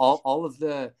 All of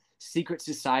the secret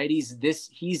societies.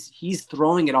 He's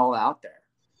throwing it all out there.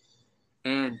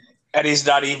 And he's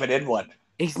not even in one.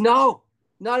 Not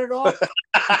at all.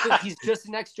 He's just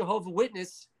an ex-Jehovah's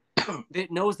Witness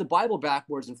that knows the Bible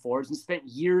backwards and forwards and spent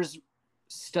years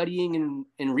studying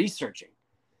and researching.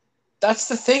 That's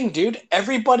the thing, dude.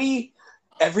 Everybody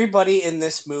in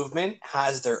this movement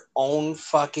has their own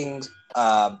fucking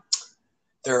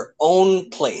their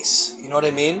own place. You know what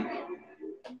I mean?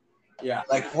 Yeah.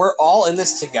 Like, we're all in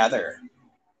this together.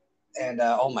 And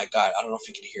oh my God, I don't know if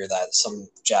you can hear that. Some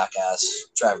jackass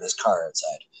driving his car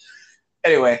outside.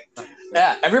 Anyway,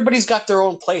 yeah, everybody's got their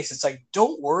own place. It's like,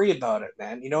 don't worry about it,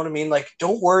 man. You know what I mean? Like,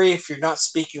 don't worry if you're not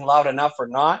speaking loud enough or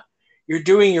not. You're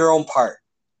doing your own part.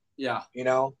 Yeah.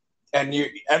 And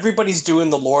everybody's doing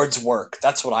the Lord's work.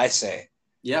 That's what I say.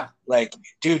 Yeah. Like,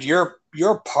 dude, you're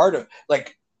part of,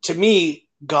 like, to me,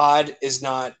 God is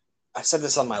not, I said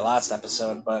this on my last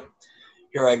episode, but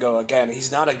here I go again.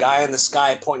 He's not a guy in the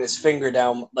sky pointing his finger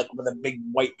down like with a big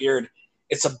white beard.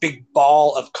 It's a big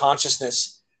ball of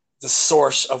consciousness, the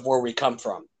source of where we come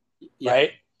from,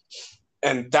 right?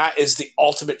 And that is the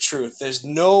ultimate truth. There's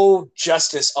no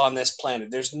justice on this planet.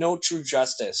 There's no true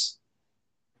justice.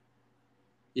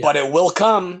 Yeah. But it will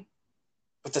come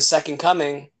with the second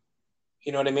coming.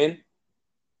 You know what I mean?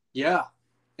 Yeah.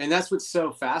 And that's what's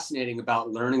so fascinating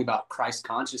about learning about Christ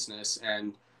consciousness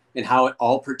and how it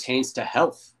all pertains to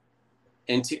health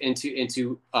and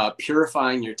to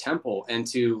purifying your temple and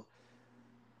to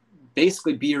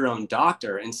basically be your own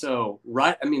doctor. And so,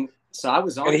 right. I mean, so I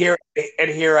was on, and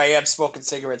here I am smoking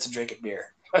cigarettes and drinking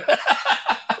beer.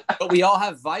 But we all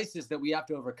have vices that we have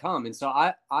to overcome. And so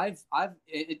and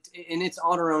it's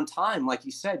on our own time, like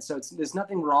you said. So there's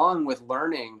nothing wrong with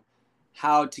learning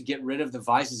how to get rid of the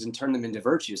vices and turn them into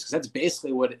virtues. Cause that's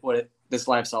basically what this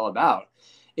life's all about.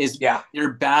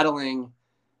 You're battling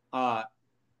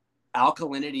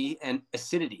alkalinity and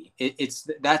acidity.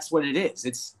 That's what it is.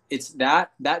 It's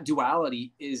that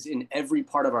duality is in every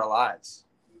part of our lives.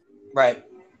 Right.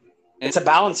 And it's a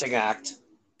balancing act.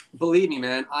 Believe me,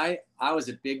 man, I was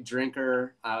a big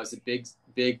drinker. I was a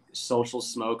big social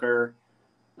smoker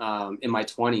in my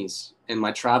 20s, in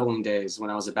my traveling days when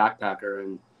I was a backpacker,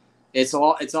 and it's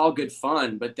all good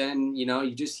fun. But then, you know,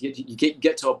 you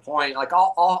get to a point, like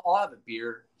I'll have a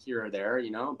beer here or there,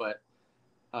 you know, but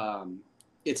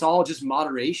it's all just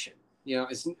moderation. You know,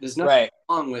 there's nothing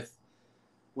wrong with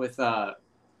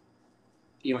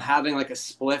you know, having like a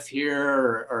spliff here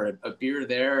or a beer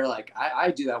there. Like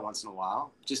I do that once in a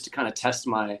while just to kind of test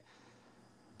my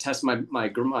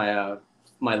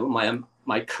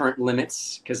current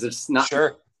limits, because it's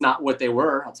not what they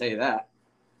were. I'll tell you that.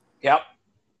 Yep.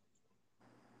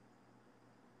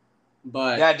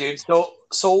 But yeah, dude.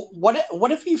 So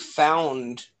what have you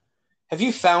found? Have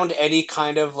you found any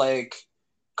kind of like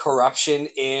corruption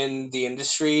in the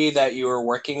industry that you were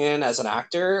working in as an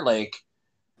actor? Like,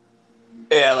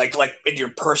 yeah, like in your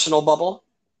personal bubble?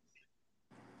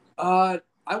 I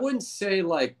wouldn't say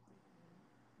like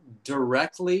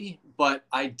directly, but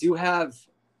I do have.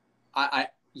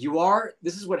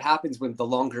 This is what happens when the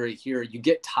longer you're here, you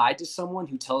get tied to someone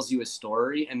who tells you a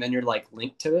story, and then you're like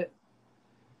linked to it.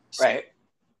 So right.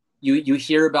 You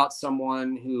hear about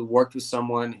someone who worked with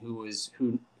someone who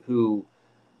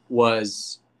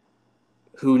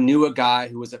knew a guy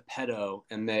who was a pedo,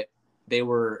 and that they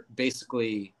were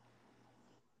basically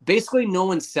no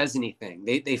one says anything.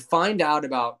 They find out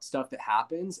about stuff that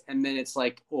happens, and then it's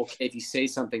like, okay, if you say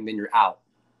something, then you're out.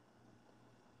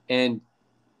 And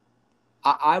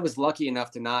I was lucky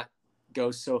enough to not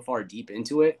go so far deep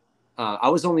into it. I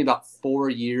was only about 4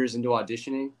 years into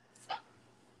auditioning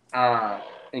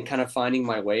and kind of finding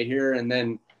my way here. And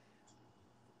then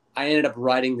I ended up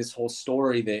writing this whole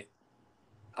story that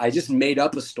I just made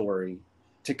up a story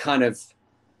to kind of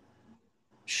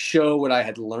show what I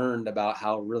had learned about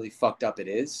how really fucked up it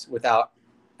is without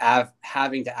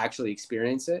having to actually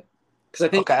experience it. Because I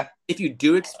think if you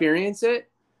do experience it,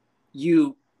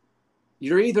 you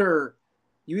either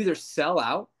sell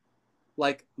out,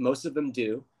 like most of them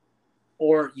do,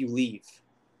 or you leave.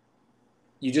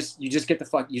 You just get the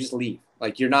fuck, you just leave.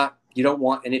 Like you don't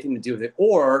want anything to do with it,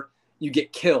 or you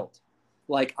get killed,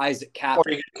 like Isaac Kappy.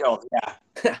 Or you get killed, yeah.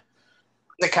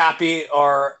 The Kappy,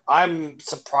 or I'm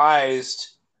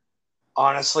surprised,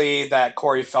 honestly, that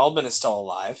Corey Feldman is still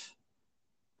alive.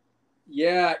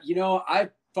 Yeah, you know, I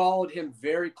followed him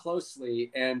very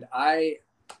closely, and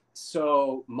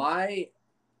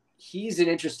he's an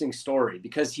interesting story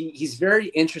because he's very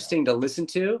interesting to listen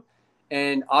to.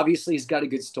 And obviously he's got a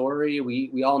good story.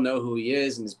 We all know who he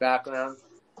is and his background.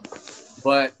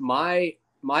 But my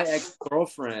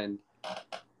ex-girlfriend,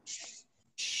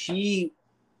 she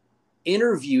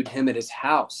interviewed him at his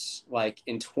house like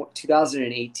in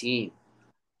 2018.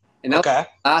 And that was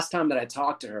the last time that I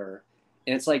talked to her.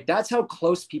 And it's like, that's how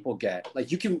close people get. Like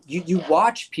you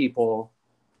watch people,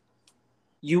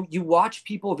 you watch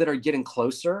people that are getting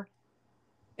closer,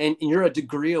 and you're a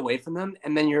degree away from them,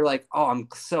 and then you're like, oh, I'm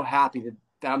so happy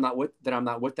that I'm not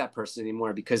with that person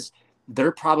anymore, because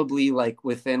they're probably like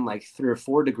within like 3 or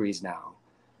 4 degrees now,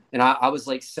 and I was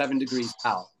like 7 degrees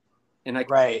out, and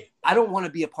like I don't want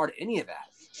to be a part of any of that.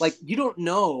 Like, you don't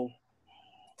know.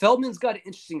 Feldman's got an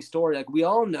interesting story. Like, we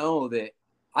all know that.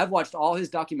 I've watched all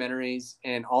his documentaries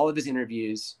and all of his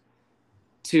interviews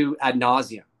to ad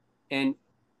nauseum, and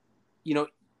you know,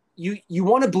 you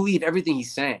want to believe everything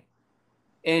he's saying.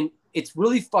 And it's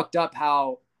really fucked up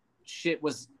how shit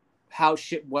was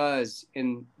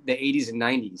in the 80s and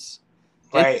 90s.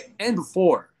 And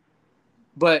before.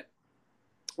 But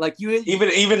like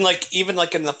even like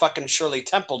in the fucking Shirley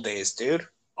Temple days, dude.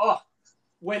 Oh,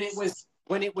 when it was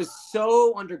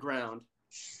so underground,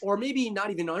 or maybe not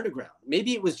even underground.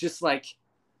 Maybe it was just like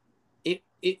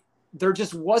there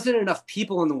just wasn't enough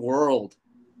people in the world.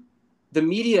 The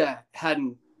media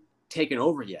hadn't taken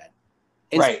over yet.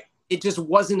 And so it just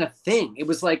wasn't a thing. It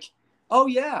was like, oh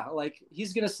yeah, like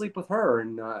he's gonna sleep with her,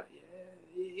 and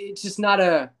it's just not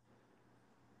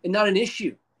an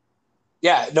issue.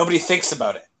 Yeah, nobody thinks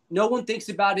about it. No one thinks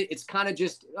about it. It's kind of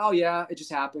just, oh yeah, it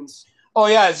just happens. Oh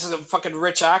yeah, it's a fucking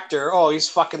rich actor. Oh, he's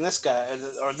fucking this guy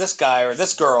or this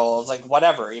girl. It's like,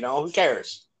 whatever, you know, who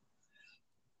cares?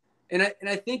 And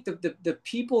I think the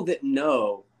people that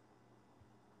know,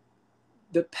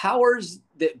 the powers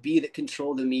that be that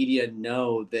control the media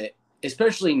know that,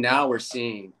 especially now we're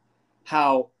seeing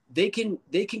how they can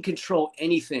control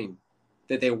anything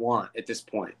that they want at this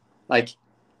point. Like,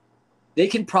 they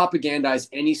can propagandize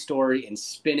any story and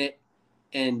spin it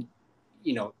and,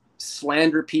 you know,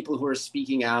 slander people who are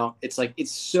speaking out. It's like,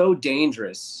 it's so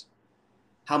dangerous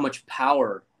how much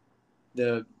power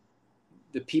the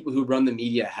people who run the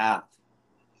media have.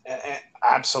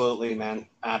 Absolutely, man.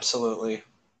 Absolutely.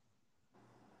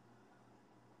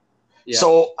 Yeah.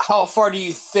 So how far do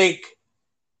you think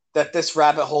that this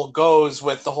rabbit hole goes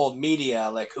with the whole media?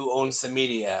 Like, who owns the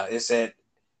media? Is it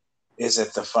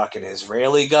the fucking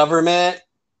Israeli government?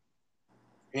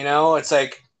 You know, it's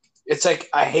like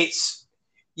I hate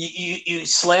you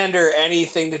slander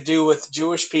anything to do with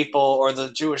Jewish people or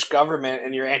the Jewish government,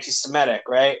 and you're anti-Semitic,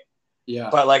 right? Yeah.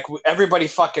 But like everybody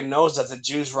fucking knows that the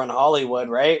Jews run Hollywood,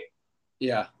 right?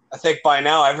 Yeah. I think by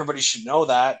now everybody should know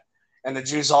that, and the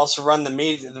Jews also run the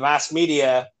media, the mass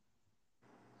media.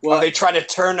 Well, are they trying to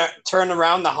turn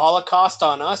around the Holocaust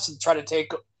on us and try to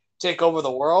take over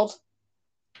the world?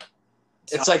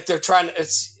 It's like they're trying.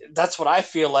 That's what I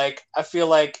feel like. I feel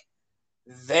like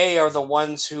they are the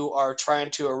ones who are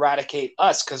trying to eradicate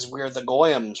us because we're the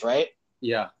goyams, right?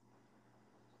 Yeah.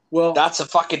 Well, that's a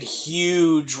fucking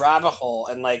huge rabbit hole,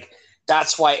 and like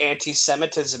that's why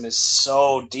anti-Semitism is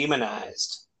so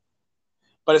demonized.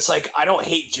 But it's like, I don't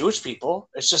hate Jewish people.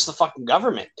 It's just the fucking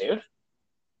government, dude.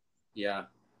 Yeah.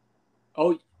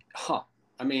 Oh,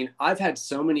 I mean, I've had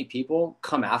so many people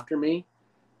come after me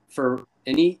for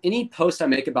any post I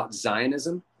make about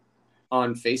Zionism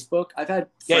on Facebook. I've had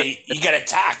you get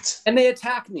attacked, and they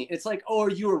attack me. It's like, oh, are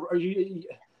you a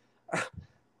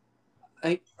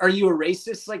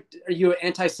racist? Like, are you an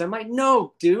anti-Semite?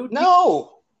 No, dude.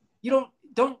 No. You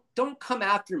don't come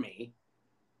after me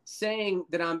saying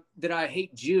that I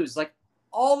hate Jews. Like,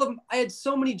 all of them, I had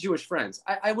so many Jewish friends.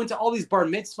 I went to all these bar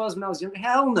mitzvahs when I was young.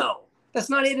 Hell no, that's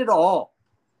not it at all.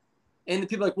 And the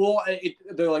people are like, well,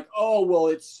 they're like, oh, well,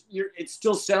 it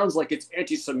still sounds like it's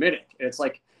anti-Semitic. And it's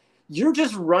like, you're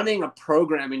just running a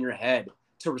program in your head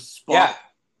to respond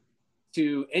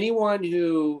to anyone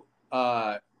who,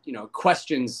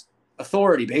 questions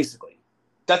authority, basically.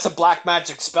 That's a black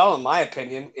magic spell, in my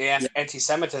opinion, and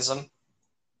anti-Semitism.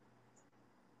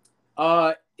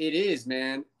 It is,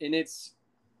 man. And it's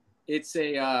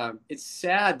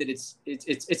sad that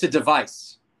it's a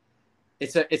device.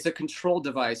 It's a control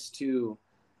device to,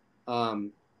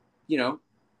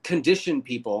 condition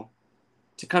people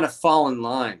to kind of fall in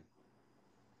line.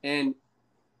 And,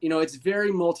 it's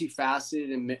very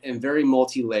multifaceted and very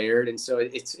multi-layered. And so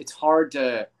it's hard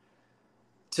to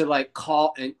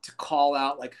call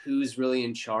out like who's really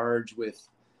in charge with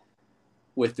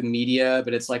the media.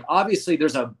 But it's like, obviously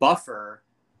there's a buffer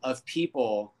of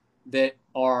people that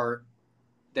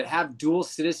have dual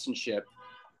citizenship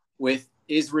with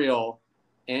Israel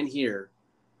and here,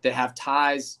 that have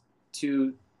ties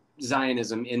to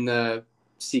Zionism in the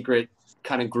secret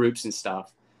kind of groups and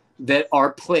stuff, that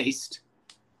are placed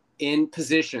in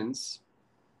positions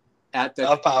at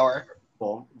the power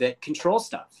that control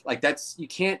stuff. Like, you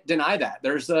can't deny that.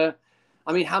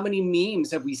 How many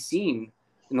memes have we seen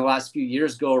in the last few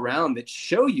years go around that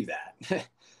show you that?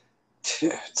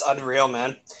 It's unreal,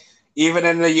 man. Even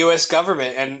in the U.S.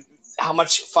 government, and how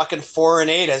much fucking foreign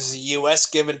aid has the U.S.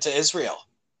 given to Israel?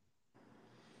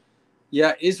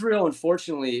 Yeah, Israel,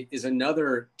 unfortunately, is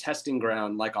another testing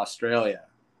ground like Australia.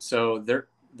 So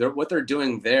what they're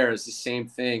doing there is the same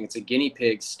thing. It's a guinea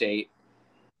pig state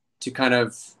to kind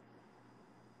of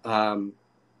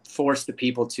force the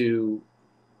people to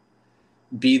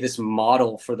be this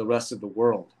model for the rest of the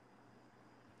world.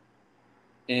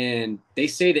 And they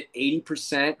say that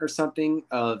 80% or something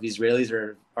of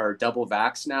Israelis are double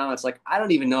vax now. It's like, I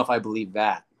don't even know if I believe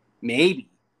that. Maybe.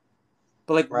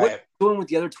 But like, what are you doing with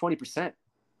the other 20%?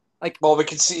 Like, well, we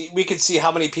can see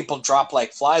how many people drop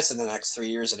like flies in the next 3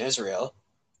 years in Israel.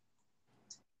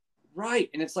 Right.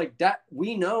 And it's like that,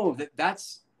 we know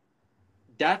that's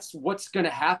what's going to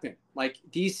happen. Like,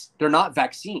 they're not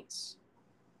vaccines.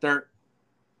 They're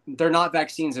not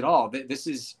vaccines at all. This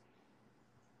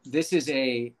is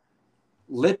a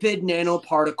lipid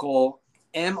nanoparticle,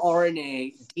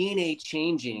 mRNA, DNA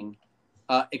changing,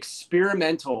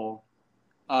 experimental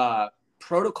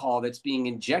protocol that's being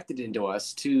injected into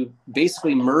us to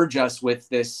basically merge us with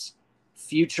this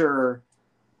future,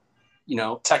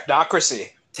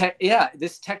 technocracy.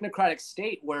 This technocratic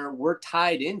state where we're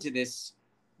tied into this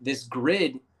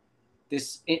grid,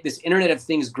 this Internet of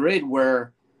Things grid,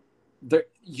 where they're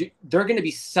going to be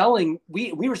selling.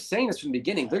 We were saying this from the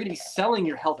beginning. They're going to be selling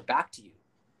your health back to you.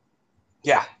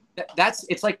 Yeah,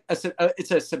 it's like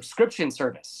it's a subscription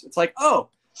service. It's like, oh,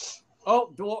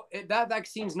 well, that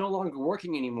vaccine's no longer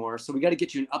working anymore, so we got to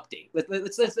get you an update.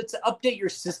 Let's update your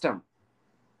system.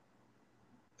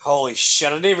 Holy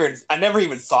shit! I never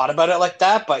even thought about it like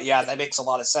that, but yeah, that makes a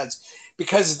lot of sense,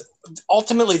 because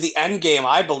ultimately the end game,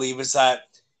 I believe, is that,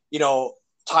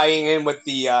 tying in with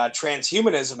the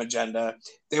transhumanism agenda,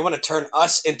 they want to turn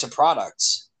us into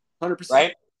products. 100%.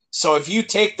 Right? So if you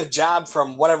take the jab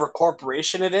from whatever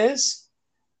corporation it is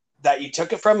that you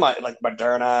took it from, like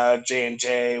Moderna,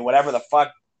 J&J, whatever the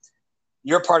fuck,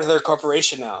 you're part of their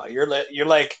corporation now. You're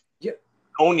like, yeah.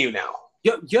 Own you now.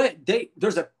 Yeah.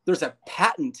 There's a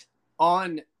patent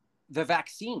on the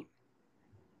vaccine.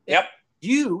 Yep.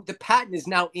 The patent is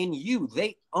now in you.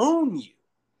 They own you.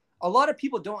 A lot of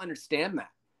people don't understand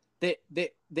that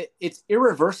it's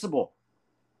irreversible.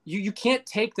 You can't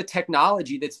take the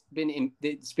technology that's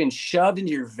been shoved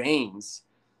into your veins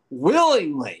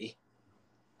willingly.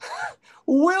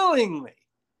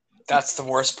 That's the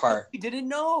worst part. You didn't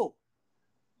know.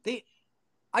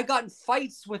 I got in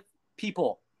fights with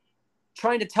people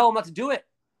trying to tell them not to do it.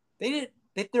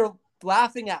 They're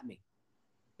laughing at me.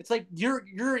 It's like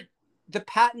the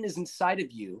patent is inside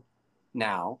of you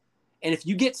now. And if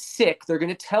you get sick, they're going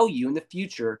to tell you in the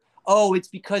future, oh, it's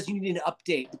because you need an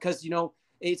update because,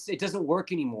 it doesn't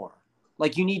work anymore.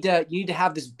 Like you need to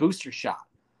have this booster shot.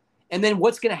 And then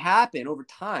what's going to happen over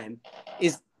time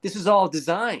is this is all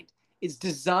designed. It's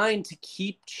designed to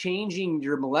keep changing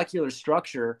your molecular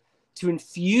structure to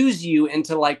infuse you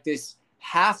into like this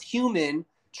half human,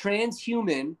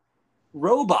 transhuman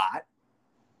robot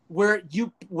where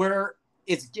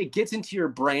it gets into your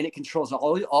brain. It controls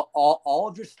all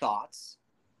of your thoughts.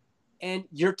 And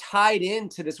you're tied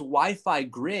into this Wi-Fi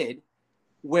grid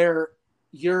where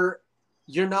you're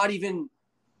not even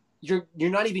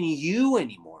you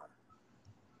anymore.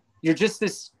 You're just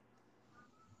this,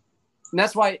 and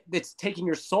that's why it's taking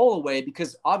your soul away,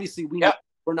 because obviously we're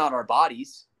not our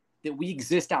bodies, that we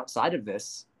exist outside of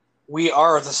this. We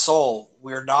are the soul.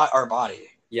 We're not our body.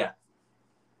 Yeah.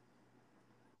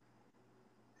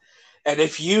 And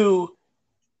if you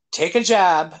take a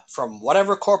jab from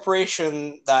whatever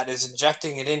corporation that is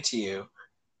injecting it into you,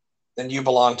 then you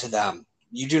belong to them.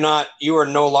 You are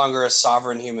no longer a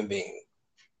sovereign human being.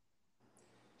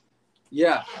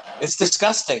 Yeah. It's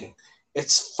disgusting.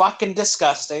 It's fucking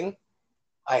disgusting.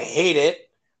 I hate it,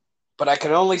 but I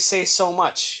can only say so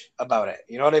much about it.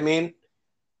 You know what I mean?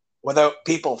 Without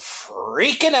people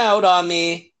freaking out on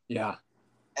me. Yeah.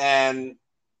 And,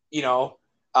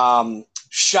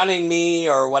 shunning me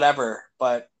or whatever.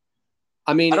 But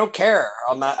I mean, I don't care.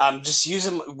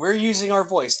 We're using our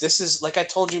voice. This is, like I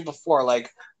told you before,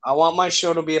 like, I want my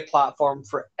show to be a platform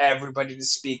for everybody to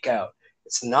speak out.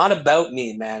 It's not about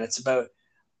me, man. It's about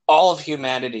all of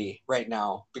humanity right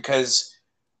now, because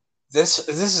this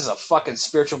is a fucking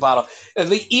spiritual battle.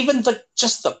 And even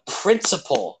just the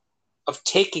principle of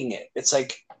taking it, it's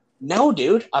like, no,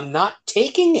 dude, I'm not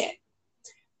taking it.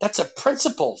 That's a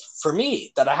principle for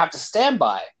me that I have to stand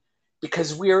by,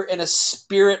 because we're in a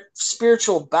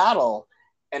spiritual battle,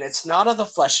 and it's not of the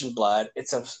flesh and blood.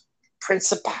 It's of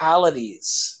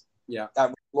principalities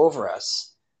that rule over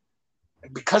us.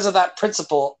 And because of that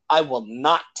principle, I will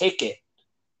not take it.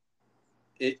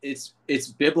 It's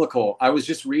biblical. I was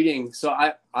just reading. So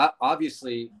I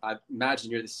obviously, I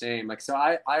imagine you're the same. Like, so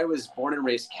I was born and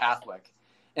raised Catholic,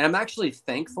 and I'm actually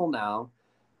thankful now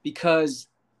because,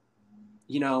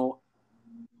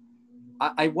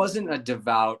 I wasn't a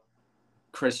devout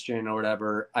Christian or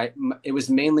whatever. It was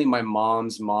mainly my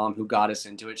mom's mom who got us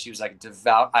into it. She was like a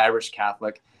devout Irish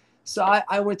Catholic. So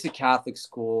I went to Catholic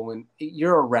school, and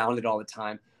you're around it all the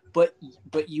time, but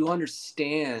you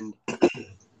understand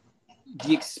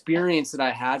the experience that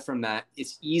I had from that.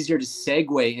 It's easier to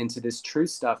segue into this truth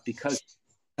stuff because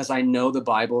I know the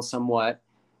Bible somewhat,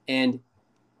 and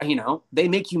they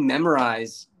make you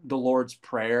memorize the Lord's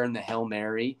Prayer and the Hail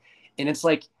Mary. And it's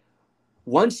like,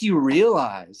 once you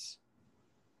realize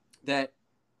that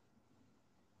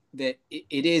it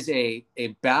is a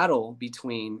battle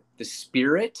between the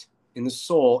spirit and the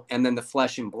soul and then the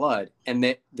flesh and blood, and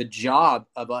that the job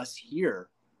of us here,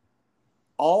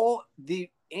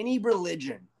 any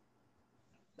religion,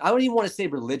 I don't even want to say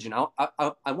religion.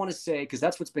 I want to say, because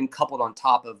that's what's been coupled on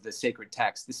top of the sacred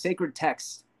text. The sacred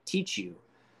texts teach you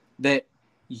that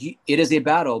it is a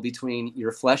battle between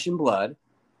your flesh and blood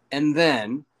and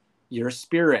then your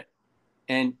spirit.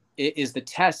 And it is the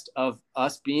test of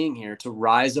us being here to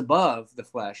rise above the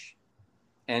flesh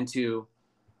and to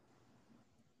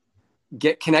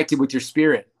get connected with your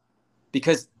spirit,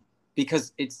 because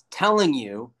it's telling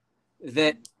you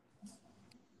that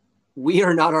we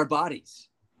are not our bodies,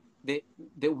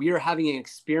 that we are having an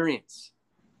experience.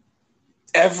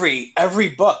 Every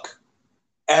book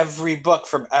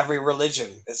from every religion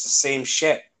is the same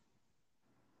shit.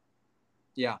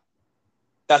 Yeah.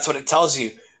 That's what it tells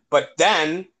you. But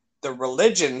then the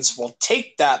religions will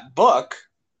take that book,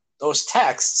 those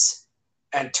texts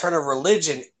and turn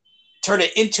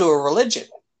it into a religion,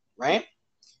 right?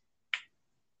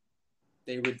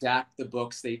 They redact the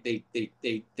books. They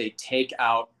take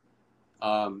out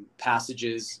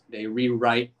passages. They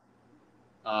rewrite.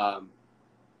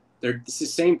 It's the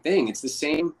same thing. It's the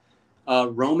same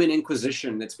Roman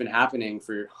Inquisition that's been happening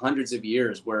for hundreds of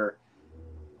years, where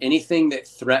anything that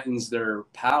threatens their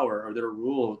power or their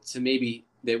rule to maybe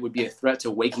that would be a threat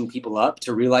to waking people up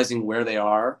to realizing where they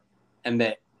are, and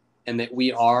that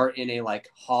we are in a like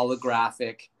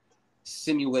holographic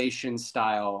simulation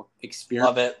style experience.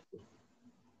 Love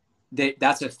it.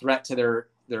 That's a threat to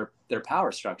their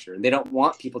power structure, and they don't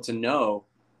want people to know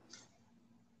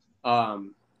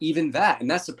even that. And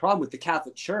that's the problem with the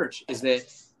Catholic Church, is that,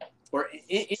 or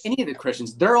any of the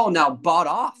Christians, they're all now bought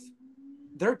off.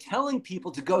 They're telling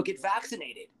people to go get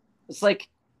vaccinated. It's like,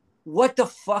 what the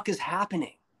fuck is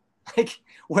happening? Like,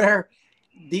 where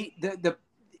the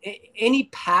any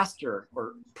pastor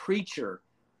or preacher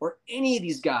or any of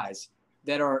these guys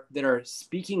that are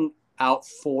speaking out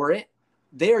for it,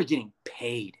 they are getting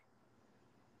paid.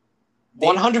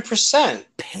 100%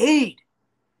 paid.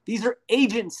 These are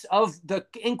agents of the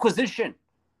Inquisition.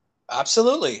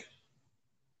 Absolutely.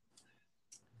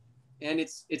 And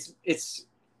it's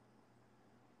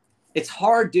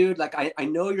hard, dude. Like, I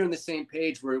know you're on the same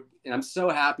page, and I'm so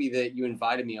happy that you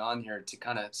invited me on here to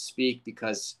kind of speak,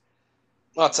 because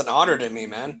well, it's an honor to me,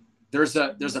 man. There's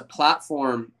a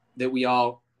platform that we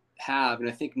all have, and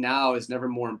I think now is never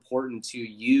more important to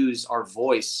use our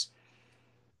voice.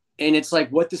 And it's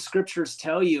like, what the scriptures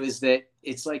tell you is that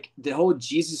it's like the whole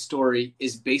Jesus story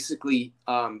is basically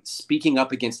speaking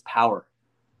up against power.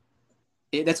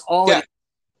 That's all. Yeah.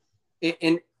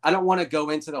 And I don't want to go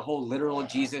into the whole literal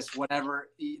Jesus, whatever.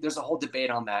 There's a whole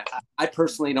debate on that. I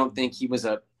personally don't think it's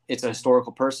a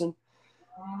historical person,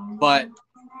 but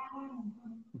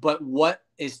what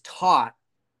is taught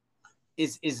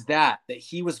is that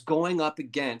he was going up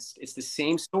against, it's the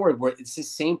same story where it's the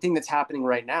same thing that's happening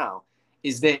right now,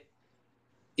 is that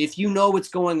if you know what's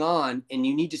going on and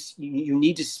you need to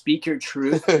speak your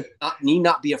truth, need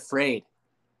not be afraid.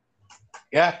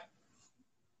 Yeah.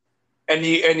 And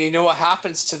you know what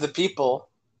happens to the people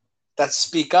that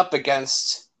speak up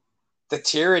against the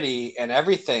tyranny and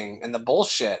everything and the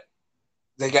bullshit?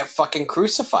 They get fucking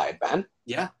crucified, man.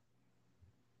 Yeah.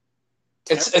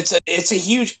 It's a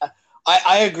huge.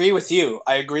 I agree with you.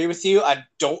 I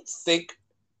don't think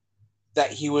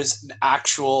that he was an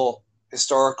actual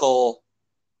historical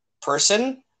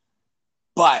person,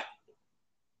 but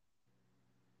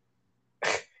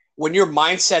when your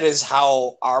mindset is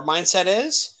how our mindset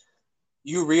is,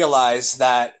 you realize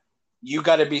that you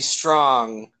got to be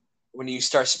strong when you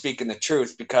start speaking the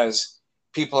truth, because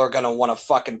people are going to want to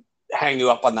fucking hang you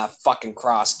up on that fucking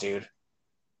cross, dude.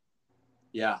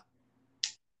 Yeah.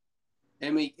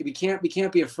 And we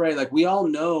can't be afraid. Like, we all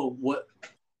know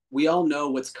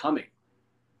what's coming.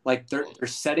 Like, they're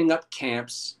setting up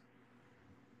camps.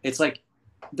 It's like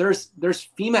there's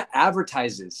FEMA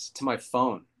advertises to my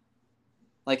phone.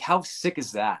 Like, how sick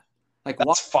is that? Like,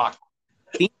 that's fucked.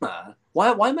 FEMA?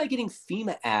 Why am I getting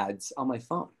FEMA ads on my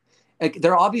phone? Like,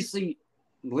 they're obviously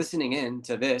listening in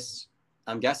to this,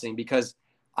 I'm guessing, because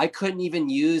I couldn't even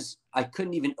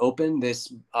open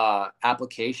this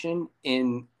application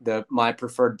in my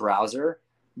preferred browser,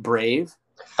 Brave,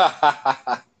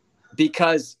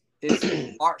 because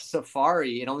it's our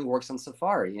Safari. It only works on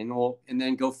Safari, and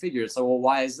then go figure. So, well,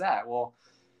 why is that? Well,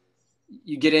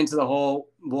 you get into the whole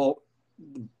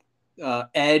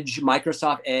Edge,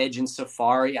 Microsoft Edge, and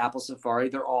Safari, Apple Safari.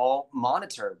 They're all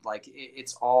monitored. Like,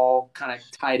 it's all kind of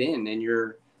tied in, and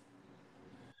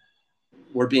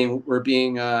we're being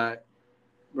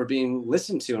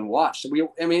listened to and watched.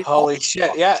 Holy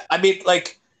shit. Yeah. I mean,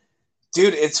 like,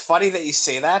 dude, it's funny that you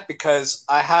say that, because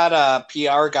I had a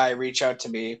PR guy reach out to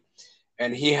me,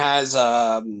 and he has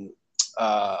my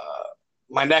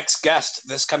next guest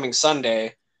this coming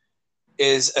Sunday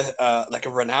is like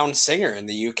a renowned singer in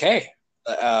the UK,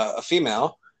 a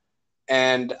female.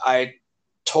 And I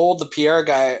told the PR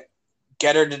guy,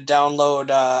 get her to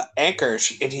download Anchor.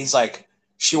 And he's like,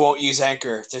 she won't use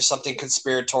Anchor. There's something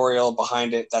conspiratorial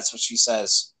behind it. That's what she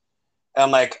says. And I'm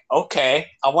like,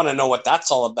 okay, I want to know what that's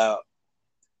all about.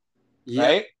 Yeah.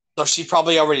 Right? So she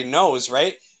probably already knows,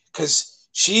 right? Because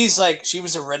she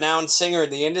was a renowned singer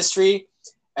in the industry,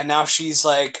 and now she's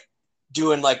like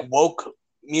doing like woke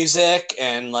music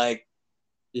and like,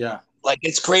 yeah, like,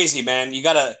 it's crazy, man. You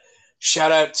gotta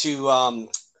shout out to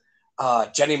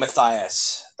Jenny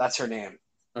Matthias. That's her name.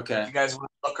 Okay. If you guys want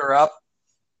to look her up,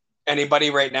 anybody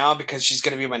right now, because she's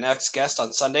going to be my next guest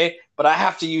on Sunday, but I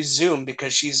have to use Zoom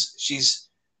because she's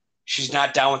she's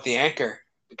not down with the anchor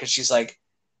because she's like,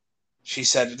 she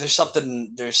said there's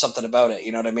something about it.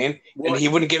 You know what I mean? Well, and he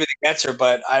wouldn't give me the answer,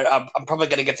 but I'm probably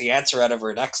gonna get the answer out of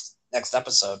her next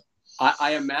episode.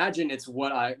 I imagine it's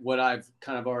what I've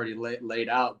kind of already laid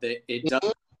out, that it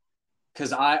does,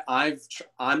 because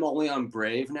I'm only on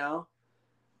Brave now,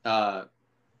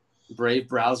 Brave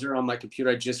browser on my computer.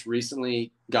 I just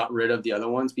recently got rid of the other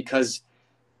ones because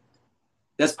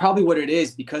that's probably what it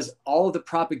is, because all of the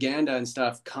propaganda and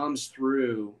stuff comes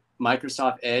through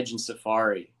Microsoft Edge and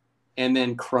Safari and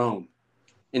then Chrome.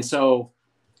 And so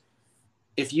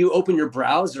if you open your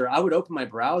browser, I would open my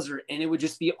browser and it would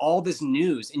just be all this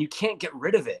news and you can't get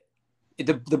rid of it.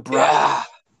 The browser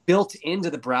built into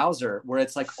the browser, where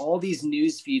it's like all these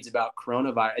news feeds about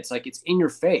coronavirus. It's like, it's in your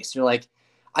face. You're like,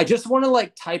 I just want to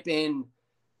like type in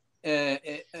a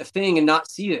thing and not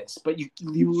see this, but you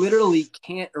literally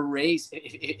can't erase.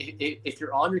 If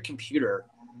you're on your computer,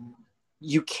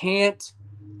 you cannot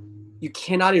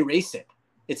erase it.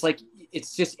 It's like,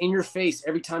 it's just in your face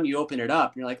every time you open it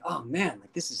up. And you're like, oh man,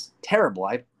 like this is terrible.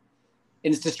 And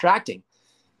it's distracting.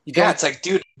 It's like,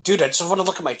 dude, I just want to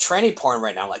look at my tranny porn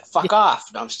right now. Like, fuck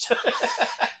off. No, I'm just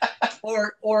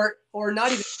or not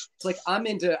even. It's like, I'm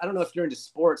into, I don't know if you're into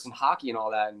sports and hockey and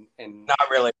all that. And not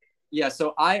really. Yeah.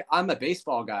 So I'm a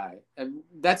baseball guy, and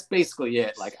that's basically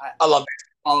it. Like I love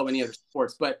follow any other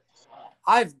sports, but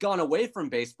I've gone away from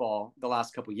baseball the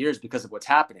last couple of years because of what's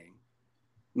happening,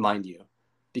 mind you,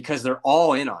 because they're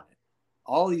all in on it.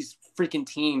 All these freaking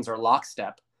teams are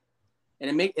lockstep,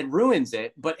 and it ruins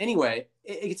it. But anyway,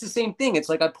 it's the same thing. It's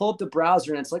like I pull up the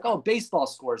browser and it's like, oh, baseball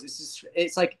scores.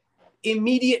 It's like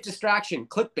immediate distraction,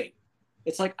 clickbait.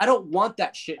 It's like, I don't want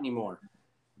that shit anymore.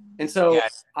 And so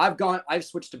I've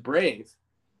switched to Brave,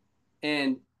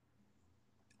 and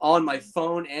on my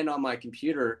phone and on my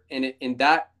computer, and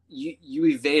that you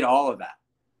evade all of that,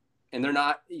 and they're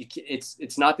not.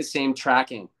 It's not the same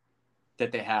tracking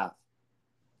that they have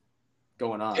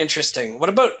going on. Interesting. What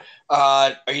about,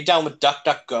 are you down with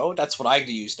DuckDuckGo? That's what I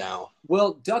use now.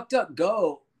 Well,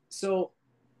 DuckDuckGo. So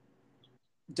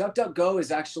DuckDuckGo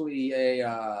is actually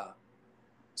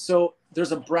so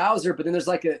there's a browser, but then there's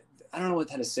like I don't know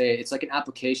how to say it. It's like an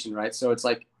application, right? So it's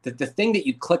like the thing that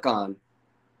you click on,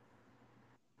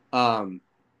 the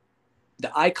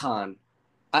icon.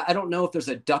 I don't know if there's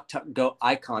a DuckDuckGo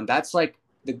icon. That's like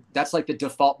the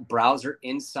default browser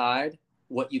inside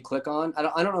what you click on.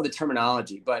 I don't know the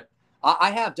terminology, but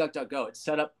I have DuckDuckGo. It's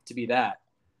set up to be that.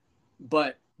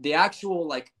 But the actual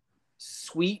like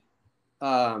suite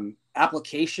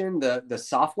application, the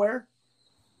software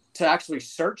to actually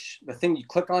search the thing you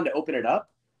click on to open it up,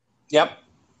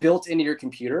 built into your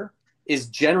computer, is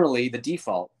generally the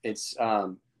default. It's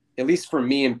at least for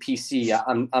me in PC.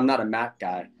 I'm not a Mac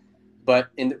guy, but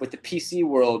with the PC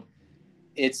world,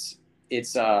 it's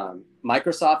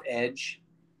Microsoft Edge,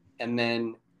 and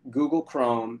then Google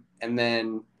Chrome, and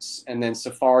then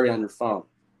Safari on your phone.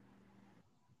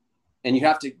 And you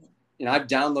have to, I've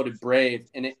downloaded Brave,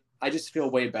 and I just feel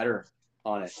way better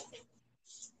on it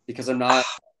because I'm not.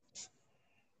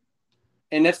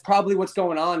 And that's probably what's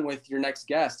going on with your next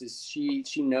guest, is she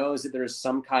knows that there's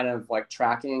some kind of like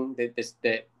tracking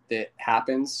that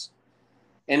happens.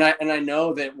 And I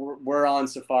know that we're on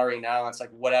Safari now. It's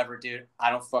like, whatever, dude, I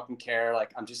don't fucking care.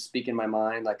 Like, I'm just speaking my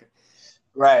mind. Like,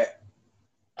 right.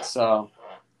 So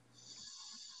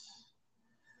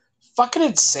fucking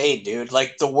insane, dude.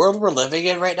 Like, the world we're living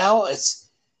in right now, it's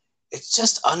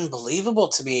just unbelievable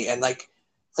to me. And like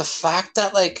the fact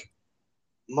that like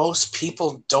most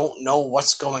people don't know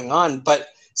what's going on. But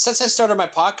since I started my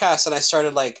podcast and I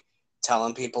started like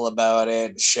telling people about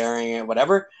it, sharing it,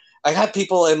 whatever, I have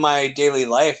people in my daily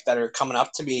life that are coming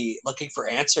up to me looking for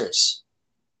answers.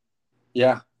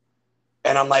 Yeah.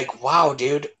 And I'm like, wow,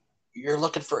 dude, you're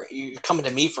coming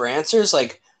to me for answers?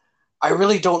 Like, I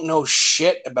really don't know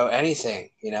shit about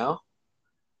anything, you know?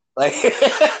 Like,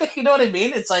 you know what I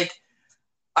mean? It's like,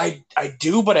 I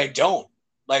do, but I don't.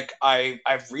 Like,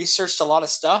 I've researched a lot of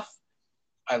stuff.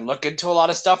 I look into a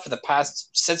lot of stuff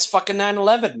since fucking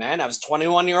 9/11, man. I was a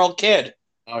 21-year-old kid.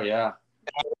 Oh, yeah.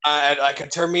 I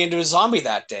could turn me into a zombie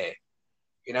that day,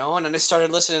 you know? And then I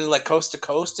started listening to like Coast to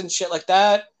Coast and shit like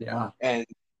that. Yeah. And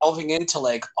delving into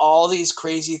like all these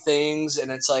crazy things.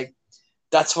 And it's like,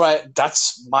 that's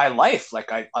my life.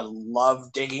 Like, I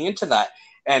love digging into that.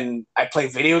 And I play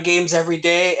video games every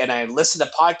day, and I listen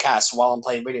to podcasts while I'm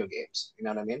playing video games. You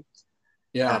know what I mean?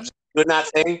 Yeah. And I'm just doing that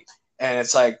thing. And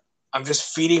it's like, I'm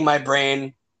just feeding my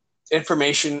brain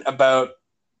information about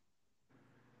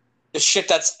the shit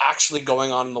that's actually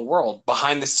going on in the world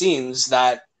behind the scenes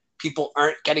that people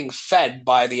aren't getting fed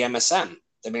by the MSM,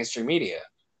 the mainstream media.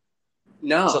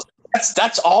 No. So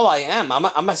That's all I am.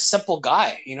 I'm a simple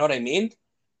guy. You know what I mean?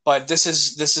 But this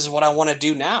is what I want to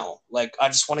do now. Like I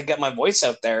just want to get my voice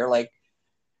out there. Like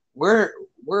we're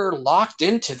we're locked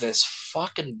into this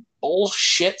fucking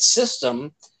bullshit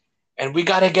system, and we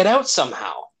got to get out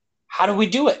somehow. How do we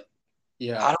do it?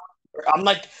 Yeah. How do I'm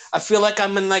like I feel like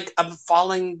I'm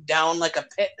falling down like a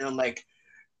pit, and I'm like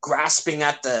grasping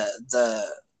at the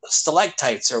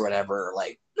stalactites or whatever.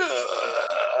 Like,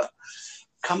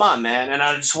 come on, man! And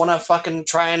I just want to fucking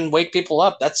try and wake people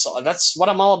up. That's what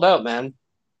I'm all about, man.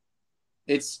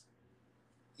 It's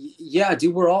yeah,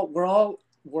 dude, we're all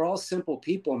simple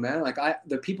people, man. Like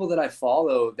the people that I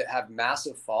follow that have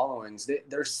massive followings,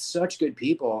 they're such good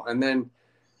people. And then,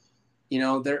 you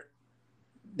know,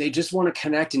 they just want to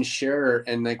connect and share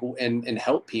and like and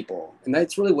help people. And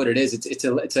that's really what it is.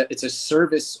 It's a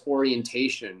service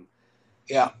orientation.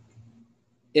 Yeah,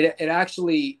 It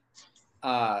actually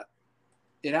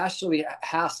it actually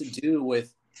has to do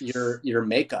with your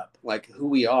makeup, like who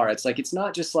we are. It's like it's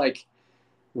not just like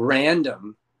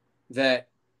random that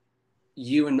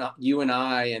you and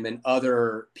I and then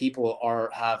other people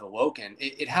have awoken.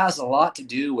 It has a lot to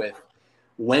do with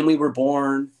when we were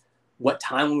born, what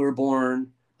time we were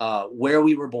born, where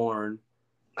we were born,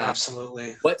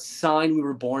 absolutely. what sign we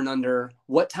were born under,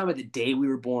 what time of the day we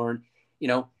were born, you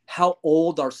know, how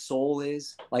old our soul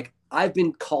is. Like I've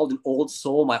been called an old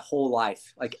soul my whole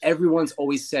life. Like everyone's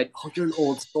always said, "Oh, you're an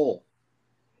old soul."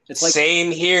 It's like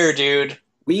Same here, dude.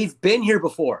 we've been here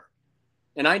before.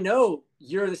 And I know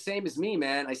you're the same as me,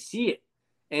 man. I see it.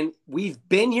 And we've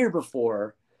been here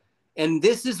before. And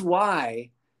this is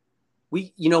why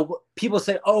people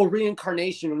say, oh,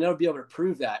 reincarnation, you'll never be able to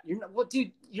prove that. You're not, well,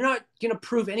 dude, you're not going to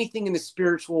prove anything in the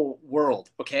spiritual world.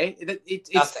 Okay.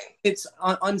 Nothing. It's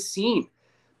unseen,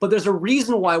 but there's a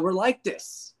reason why we're like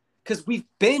this. Cause we've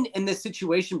been in this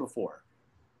situation before,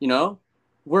 you know,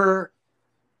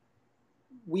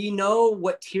 we know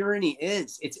what tyranny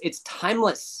is. It's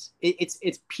timeless.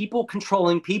 It's people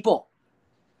controlling people.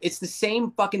 It's the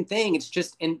same fucking thing. It's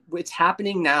just, and it's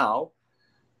happening now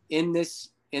in this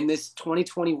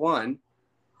 2021,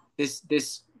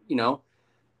 this, you know,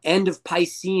 end of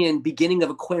Piscean, beginning of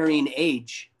Aquarian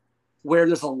age, where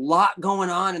there's a lot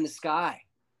going on in the sky,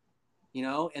 you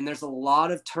know, and there's a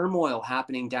lot of turmoil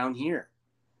happening down here.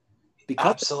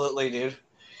 Absolutely, dude.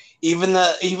 Even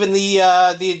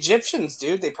the Egyptians,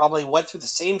 dude, they probably went through the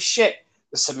same shit.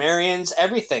 The Sumerians,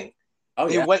 everything. Oh,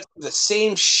 they yeah. went through the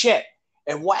same shit.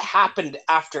 And what happened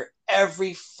after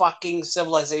every fucking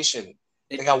civilization?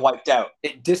 They got wiped out.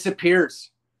 It disappears.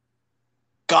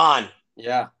 Gone.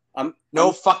 Yeah.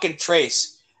 No fucking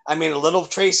trace. I mean, a little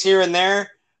trace here and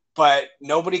there, but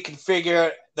nobody can figure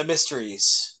out the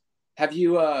mysteries. Have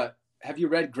you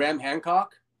read Graham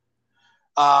Hancock?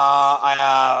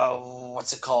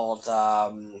 What's it called?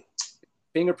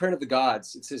 Fingerprint of the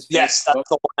Gods. It's his yes, that's book.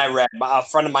 the one I read. A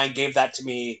friend of mine gave that to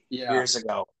me years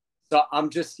ago. So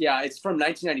it's from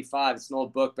 1995. It's an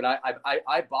old book, but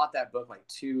I bought that book like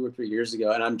 2 or 3 years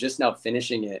ago, and I'm just now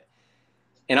finishing it.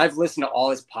 And I've listened to all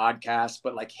his podcasts,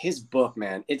 but like his book,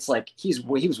 man, it's like he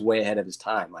was way ahead of his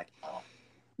time. Like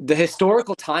the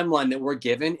historical timeline that we're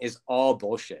given is all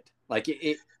bullshit. Like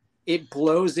it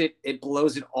blows it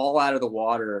all out of the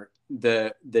water.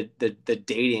 The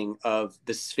dating of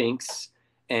the Sphinx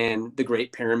and the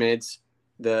Great Pyramids,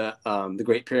 the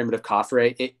Great Pyramid of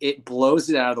Khafre, it blows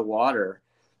it out of the water.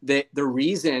 The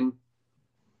reason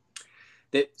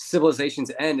that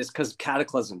civilizations end is because of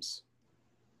cataclysms.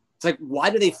 It's like, why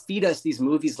do they feed us these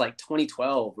movies like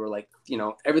 2012 or like, you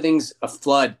know, everything's a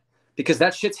flood? Because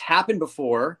that shit's happened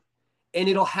before and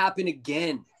it'll happen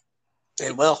again.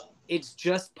 It will. It's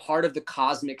just part of the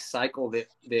cosmic cycle that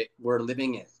we're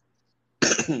living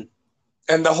in.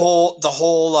 And the whole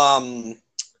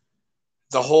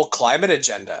climate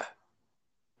agenda.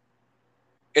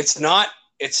 It's not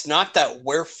that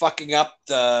we're fucking up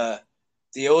the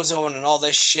ozone and all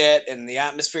this shit and the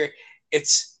atmosphere.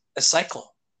 It's a cycle.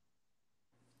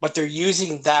 But they're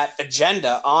using that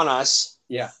agenda on us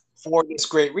for this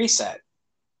great reset.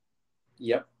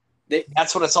 Yep.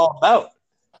 That's what it's all about.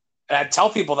 And I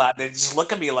tell people that, they just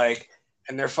look at me like,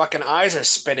 and their fucking eyes are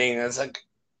spinning. And it's like,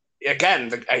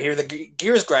 again, I hear the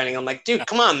gears grinding. I'm like, dude,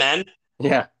 come on, man.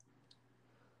 Yeah.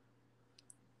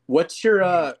 What's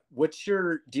your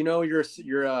do you know your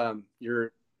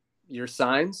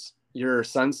signs? Your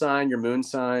sun sign, your moon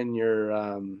sign,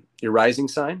 your rising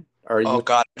sign?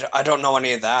 God, I don't know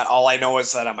any of that. All I know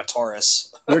is that I'm a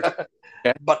Taurus. Okay.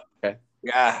 But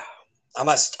yeah, I'm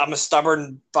a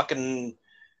stubborn fucking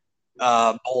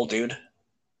bull, dude.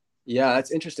 Yeah,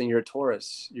 that's interesting. You're a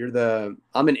Taurus.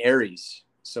 I'm an Aries.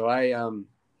 So I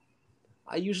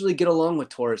I usually get along with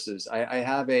Tauruses. I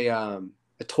have a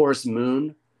Taurus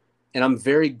moon, and I'm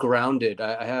very grounded.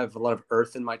 I have a lot of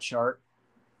earth in my chart,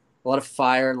 a lot of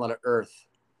fire and a lot of earth.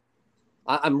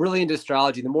 I'm really into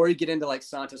astrology. The more you get into like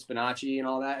Santo Spinaci and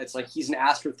all that, it's like he's an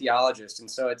astrotheologist,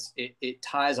 and so it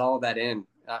ties all of that in,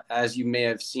 as you may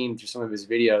have seen through some of his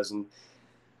videos. And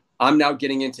I'm now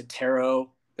getting into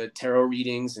the tarot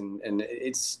readings, and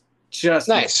it's just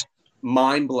nice,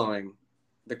 mind blowing,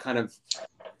 the kind of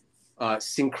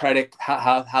syncretic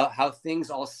how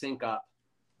things all sync up.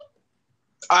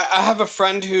 I have a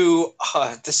friend who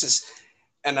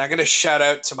and I'm gonna shout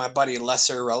out to my buddy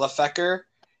Lesser Relifecker.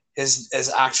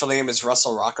 His actual name is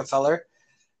Russell Rockefeller,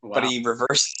 Wow. But he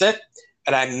reversed it.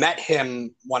 And I met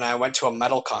him when I went to a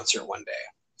metal concert one day.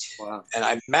 Wow. And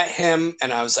I met him,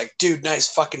 and I was like, dude, nice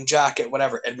fucking jacket,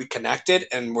 whatever. And we connected,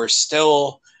 and we're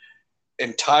still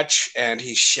in touch, and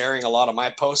he's sharing a lot of my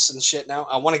posts and shit now.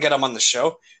 I want to get him on the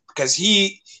show because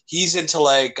he's into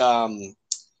like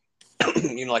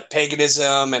like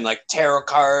paganism and like tarot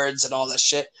cards and all that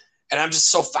shit. And I'm just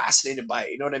so fascinated by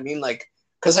it. You know what I mean? Like,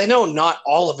 because I know not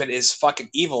all of it is fucking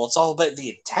evil. It's all about the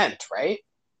intent, right?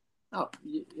 Oh,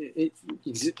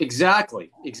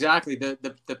 exactly.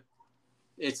 The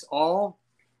it's all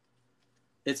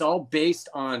based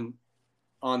on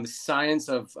the science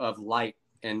of light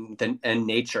and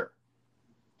nature.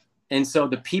 And so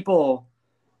the people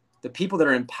that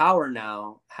are in power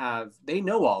now they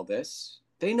know all this.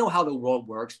 They know how the world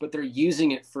works, but they're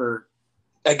using it for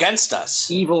against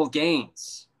us, evil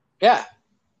gains. Yeah.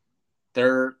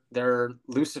 They're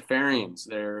Luciferians.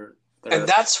 And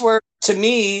that's where, to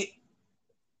me,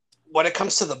 when it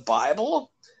comes to the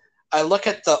Bible, I look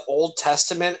at the Old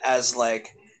Testament as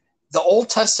like, the Old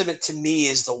Testament to me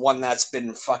is the one that's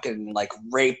been fucking like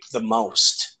raped the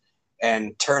most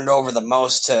and turned over the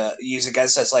most to use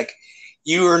against us. Like,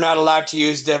 you are not allowed to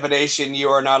use divination. You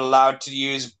are not allowed to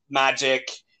use magic.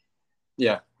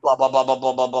 Yeah. Blah, blah, blah, blah,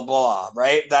 blah, blah, blah, blah.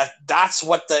 Right? That's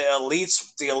what the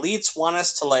elites want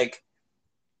us to like.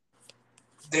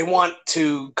 They want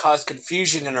to cause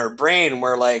confusion in our brain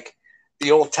where like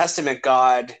the Old Testament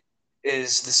God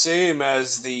is the same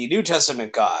as the New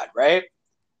Testament God, right?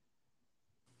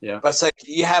 Yeah. But it's like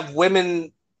you have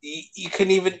women, you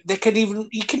can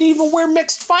even wear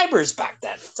mixed fibers back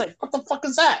then. It's like, what the fuck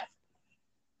is that?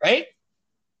 Right?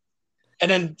 And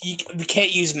then we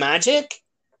can't use magic.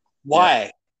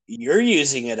 Why? Yeah. You're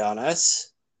using it on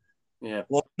us. Yeah.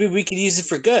 Well, maybe we could use it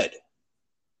for good.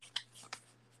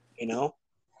 You know?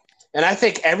 And I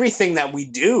think everything that we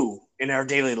do in our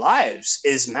daily lives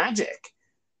is magic.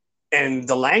 And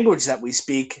the language that we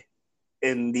speak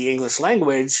in the English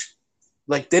language,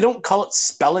 like, they don't call it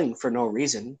spelling for no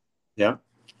reason. Yeah.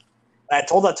 I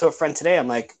told that to a friend today. I'm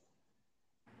like,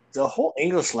 the whole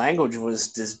English language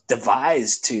was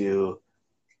devised to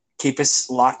keep us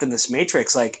locked in this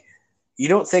matrix. Like, you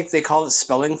don't think they call it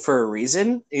spelling for a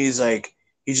reason? He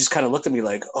just kind of looked at me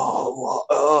like, oh,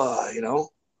 well, you know?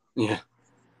 Yeah.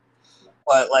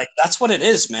 But like, that's what it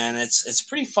is, man. It's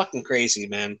pretty fucking crazy,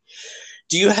 man.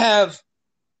 Do you have?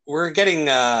 We're getting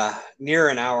near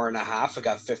an hour and a half. I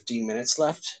got 15 minutes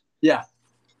left. Yeah.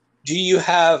 Do you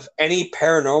have any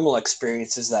paranormal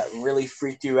experiences that really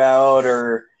freaked you out,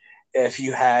 or if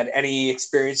you had any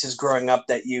experiences growing up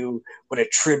that you would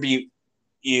attribute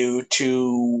you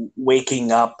to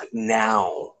waking up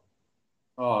now?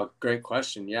 Oh, great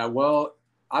question. Yeah. Well,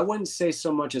 I wouldn't say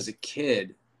so much as a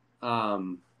kid.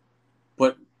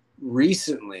 But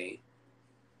recently,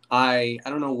 I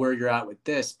don't know where you're at with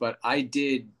this, but I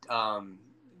did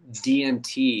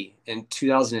DMT in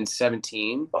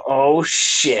 2017. Oh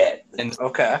shit! And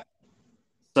okay.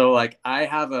 So like, I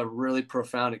have a really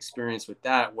profound experience with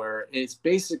that, where it's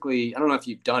basically, I don't know if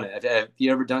you've done it. Have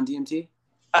you ever done DMT?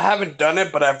 I haven't done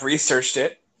it, but I've researched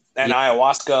it, and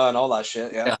ayahuasca and all that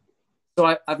shit. Yeah.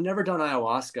 So I've never done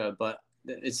ayahuasca, but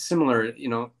it's similar. You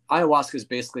know, ayahuasca is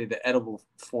basically the edible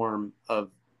form of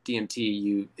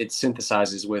DMT. It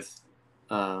synthesizes with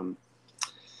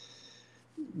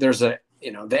there's the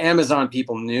Amazon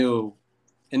people knew,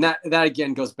 and that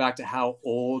again goes back to how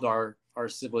old our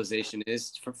civilization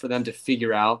is. For them to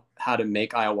figure out how to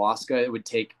make ayahuasca, it would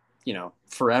take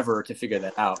forever to figure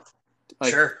that out.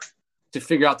 Like, sure. To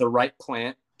figure out the right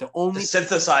plant,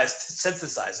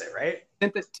 synthesize it, right?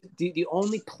 The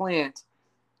only plant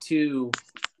to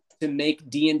make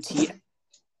DMT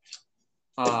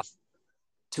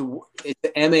it's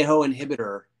the MAO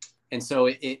inhibitor, and so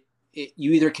it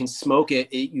you either can smoke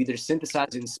it, you either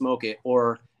synthesize it and smoke it,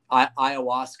 or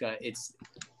ayahuasca. It's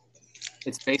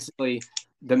basically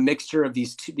the mixture of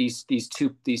these two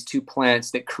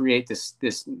plants that create this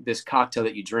cocktail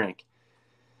that you drink.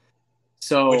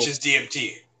 So which is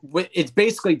DMT. it's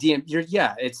basically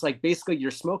DMT. It's like basically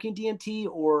you're smoking DMT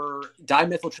or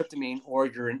dimethyltryptamine, or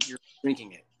you're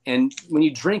drinking it. And when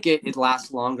you drink it, it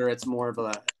lasts longer. It's more of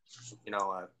a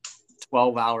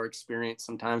 12-hour experience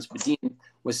sometimes. But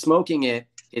with smoking it,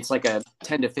 it's like a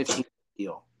 10 to 15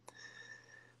 deal.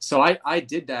 So I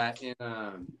did that in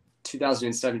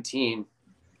 2017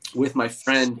 with my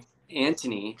friend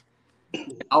Anthony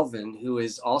Alvin, who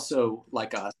is also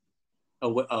like us,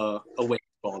 away from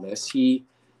all this. He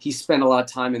spent a lot of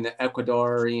time in the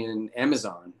Ecuadorian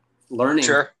Amazon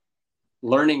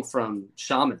learning from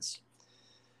shamans.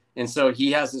 And so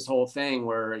he has this whole thing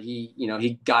where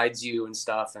he guides you and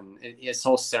stuff, and his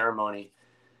whole ceremony.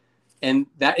 And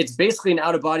that it's basically an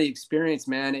out-of-body experience,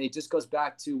 man. It just goes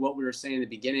back to what we were saying in the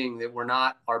beginning, that we're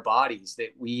not our bodies,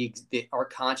 that our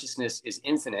consciousness is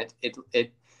infinite.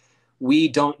 We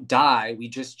don't die, we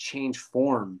just change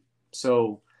form.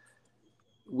 So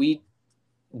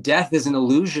death is an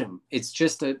illusion. It's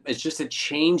just a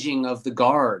changing of the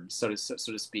guard, so to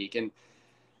speak. And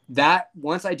that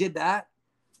once I did that,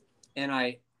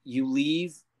 and you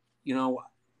leave,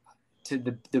 to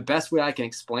the best way I can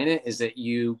explain it is that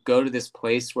you go to this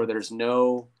place where there's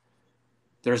no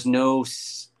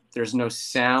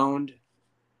sound.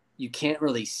 You can't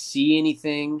really see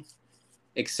anything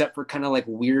except for kind of like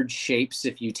weird shapes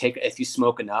if you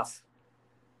smoke enough.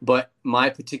 But my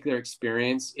particular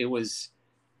experience,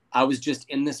 I was just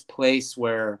in this place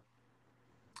where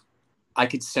I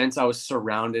could sense I was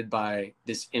surrounded by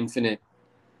this infinite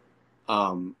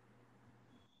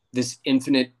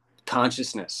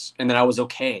consciousness, and that I was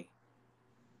okay.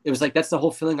 It was like, that's the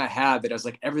whole feeling I had, that I was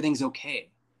like, everything's okay.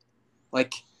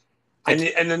 Like, and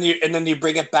then you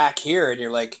bring it back here and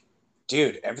you're like,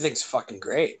 dude, everything's fucking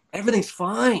great. Everything's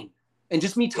fine. And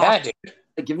just me talking,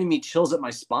 giving me chills up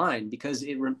my spine, because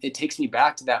it takes me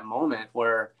back to that moment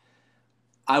where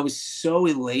I was so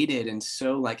elated and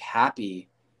so like happy,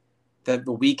 that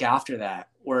the week after that,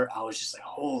 where I was just like,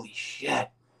 holy shit,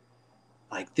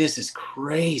 like this is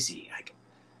crazy. Like,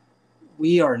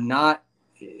 we are not,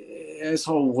 this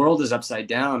whole world is upside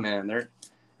down, man.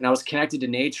 And I was connected to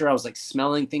nature. I was like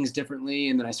smelling things differently.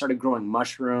 And then I started growing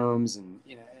mushrooms, and,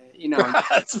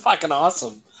 that's fucking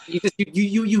awesome.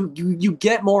 You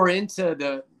get more into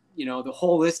the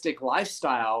holistic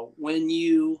lifestyle when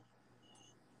you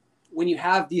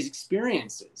have these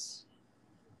experiences.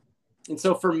 And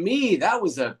so for me, I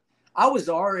was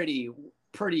already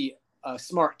pretty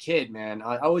smart kid, man.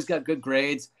 I always got good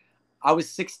grades. I was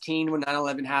 16 when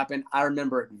 9/11 happened. I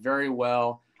remember it very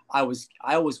well. I was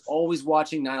always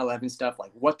watching 9/11 stuff,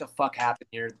 like, what the fuck happened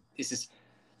here?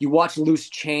 You watch Loose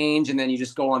Change, and then you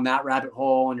just go on that rabbit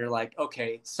hole, and you're like,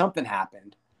 okay, something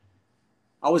happened.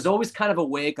 I was always kind of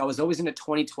awake. I was always into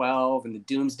 2012 and the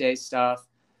doomsday stuff.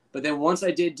 But then once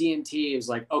I did DMT, it was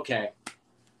like, okay,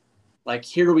 like,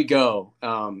 here we go.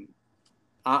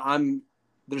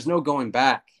 There's no going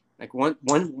back. Like,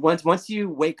 once you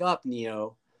wake up,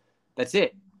 Neo, that's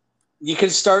it. You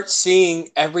can start seeing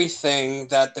everything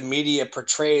that the media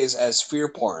portrays as fear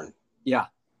porn. Yeah.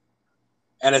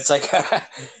 And it's like,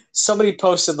 somebody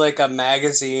posted like a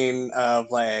magazine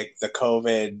of like the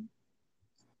COVID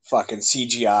fucking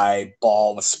CGI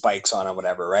ball with spikes on it,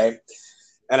 whatever, right?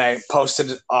 And I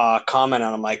posted a comment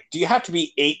on, I'm like, do you have to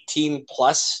be 18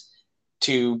 plus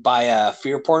to buy a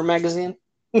fear porn magazine?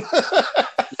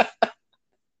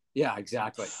 Yeah,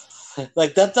 exactly.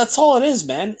 Like that's all it is,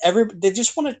 man. They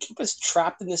just want to keep us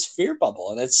trapped in this fear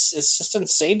bubble, and it's just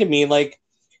insane to me, like,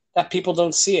 that people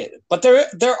don't see it. But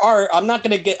there are. I'm not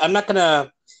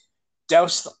gonna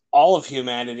douse all of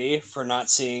humanity for not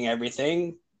seeing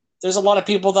everything. There's a lot of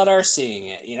people that are seeing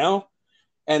it,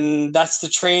 and that's the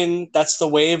train, that's the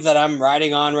wave that I'm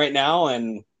riding on right now.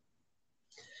 And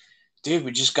dude,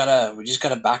 we just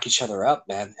gotta back each other up,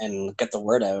 man, and get the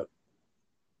word out.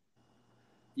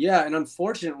 Yeah, and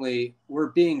unfortunately, we're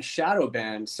being shadow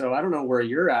banned. So I don't know where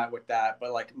you're at with that,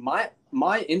 but like my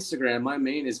Instagram, my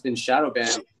main, has been shadow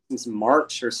banned since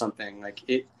March or something. Like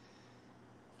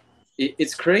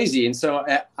it's crazy. And so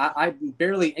I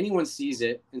barely anyone sees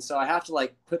it, and so I have to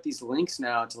like put these links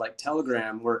now to like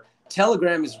Telegram, where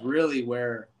Telegram is really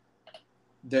where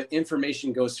the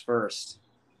information goes first.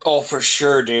 Oh, for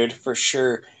sure, dude, for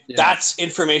sure. Yeah. That's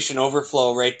information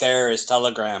overflow right there, is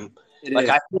Telegram. I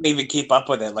can't even keep up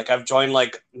with it. Like, I've joined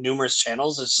like numerous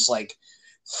channels. It's just like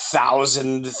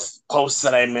 1,000 posts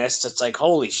that I missed. It's like,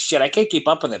 holy shit, I can't keep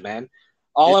up with it, man.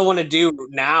 All I want to do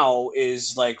now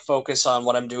is like focus on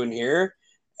what I'm doing here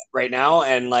right now,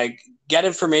 and like get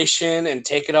information and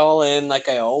take it all in like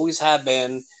I always have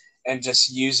been, and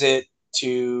just use it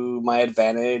to my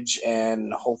advantage,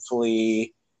 and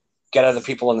hopefully get other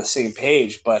people on the same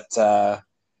page. But yeah,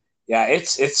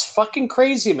 it's fucking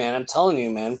crazy, man. I'm telling you,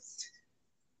 man.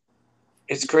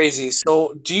 It's crazy.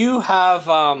 So do you have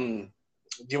do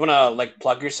you want to like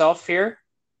plug yourself here?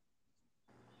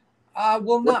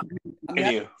 Well, What no. I do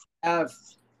mean, you? have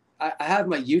I have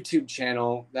my YouTube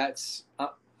channel. That's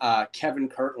Kevin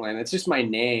Kirtland. It's just my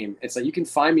name. It's like you can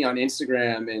find me on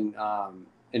Instagram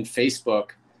and Facebook,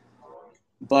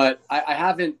 but I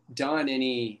haven't done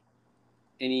any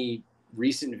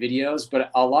recent videos.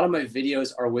 But a lot of my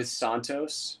videos are with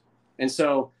Santos, and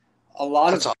so a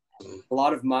lot That's of awesome. a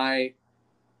lot of my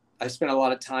I spent a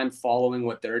lot of time following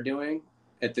what they're doing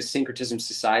at the Syncretism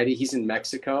Society. He's in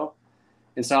Mexico,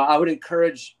 and so I would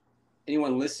encourage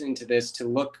anyone listening to this to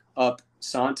look up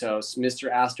Santos,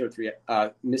 Mr.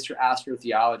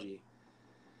 Astrotheology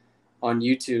on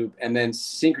YouTube, and then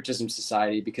Syncretism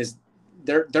Society, because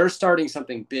they're starting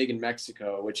something big in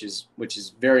Mexico, which is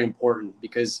very important,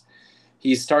 because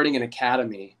he's starting an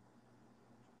academy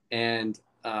and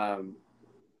a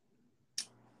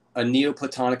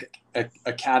Neoplatonic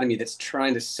academy that's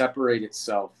trying to separate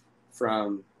itself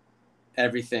from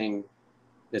everything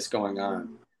that's going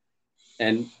on.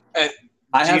 And do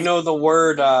you know the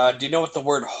word? Do you know what the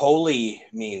word "holy"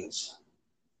 means?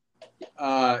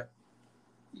 Yeah,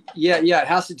 it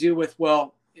has to do with,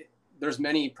 well, there's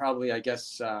many, probably, I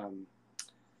guess.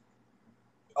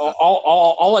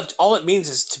 All it means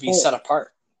is to be set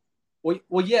apart.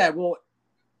 Well, yeah. Well,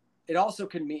 it also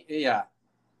could mean, yeah,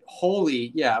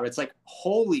 holy. Yeah, it's like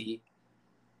holy.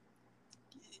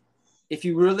 If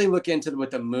you really look into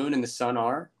what the moon and the sun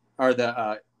are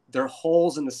they're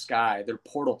holes in the sky. They're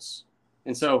portals,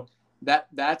 and so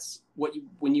that's what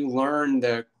when you learn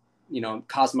the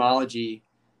cosmology,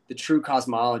 the true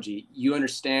cosmology, you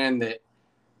understand that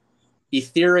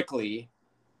etherically,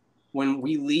 when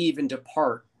we leave and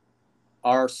depart,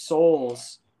 our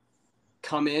souls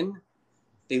come in,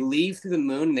 they leave through the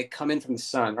moon and they come in from the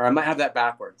sun. Or I might have that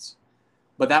backwards.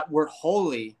 But that word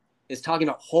holy is talking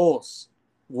about holes,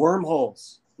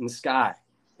 wormholes in the sky.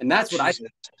 And that's what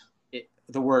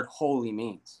the word holy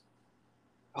means.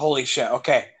 Holy shit.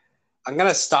 Okay. I'm going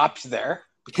to stop you there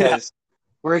because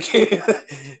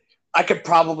I could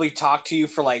probably talk to you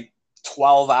for like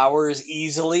 12 hours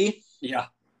easily. Yeah.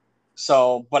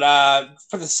 So, but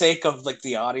for the sake of like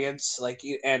the audience, like,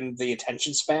 and the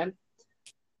attention span,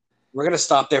 we're going to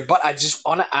stop there. But I just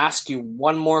want to ask you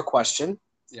one more question.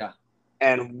 Yeah.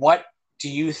 And what do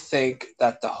you think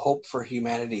that the hope for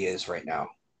humanity is right now?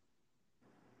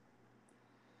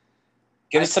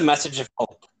 Give us a message of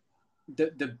hope.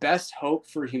 The best hope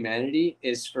for humanity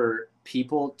is for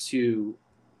people to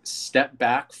step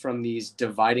back from these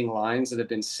dividing lines that have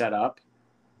been set up,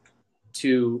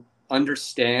 to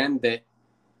understand that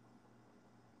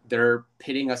they're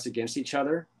pitting us against each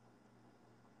other,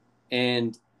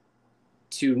 and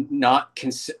to not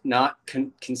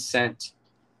consent,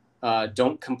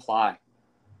 don't comply.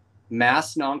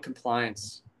 Mass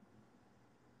non-compliance.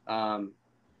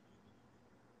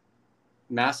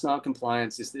 Mass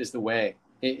non-compliance is the way.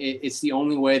 It's the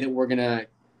only way that we're gonna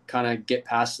kind of get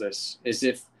past this, is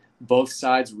if both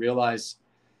sides realize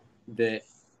that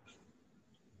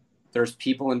there's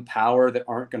people in power that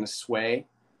aren't going to sway,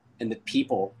 and the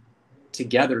people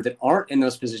together that aren't in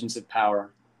those positions of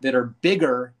power, that are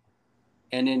bigger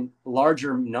and in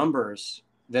larger numbers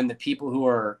than the people who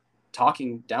are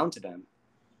talking down to them.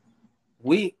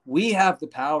 We have the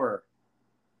power.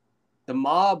 The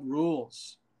mob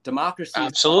rules. Democracy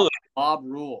Absolutely. is mob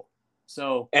rule.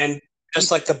 So, and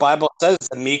just like the Bible says,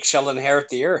 the meek shall inherit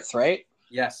the earth, right?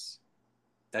 Yes,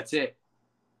 that's it.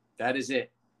 That is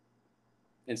it.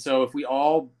 And so if we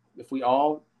all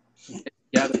get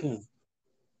together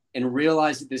and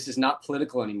realize that this is not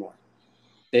political anymore,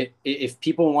 that if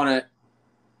people want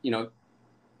to,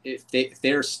 if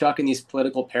they're stuck in these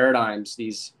political paradigms,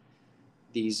 these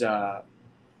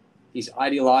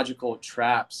ideological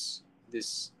traps,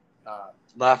 this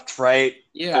left, right,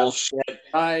 yeah, bullshit.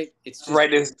 right. It's just,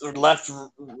 right is left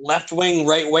wing,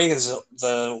 right wing is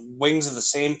the wings of the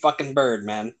same fucking bird,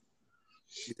 man.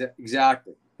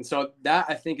 Exactly. And so that,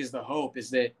 I think, is the hope,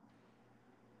 is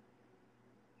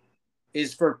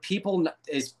for people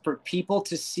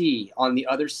to see on the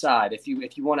other side, if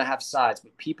you want to have sides,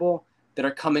 but people that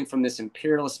are coming from this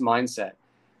imperialist mindset,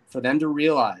 for them to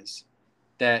realize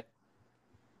that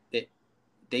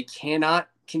they cannot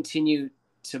continue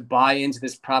to buy into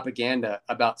this propaganda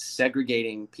about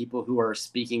segregating people who are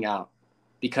speaking out,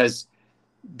 because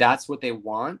that's what they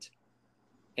want.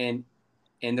 And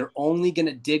they're only going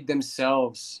to dig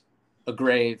themselves a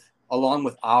grave along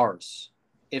with ours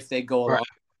if they go along. Right.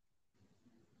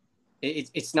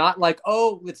 It's not like,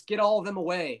 oh, let's get all of them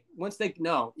away. Once they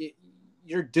no,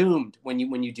 you're doomed when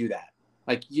you do that.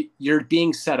 Like you're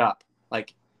being set up.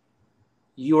 Like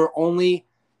you are only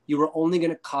going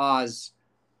to cause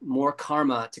more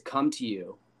karma to come to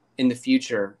you in the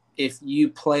future if you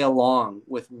play along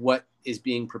with what is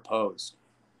being proposed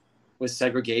with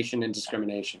segregation and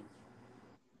discrimination.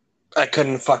 I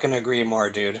couldn't fucking agree more,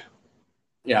 dude.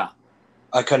 Yeah.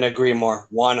 I couldn't agree more.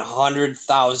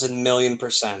 100,000 million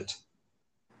 %.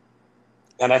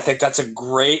 And I think that's a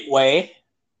great way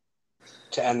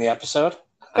to end the episode.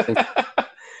 I think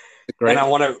great. And I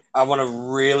want to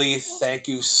really thank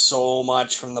you so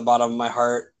much from the bottom of my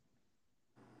heart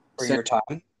for your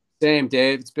time. Same,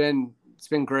 Dave. It's been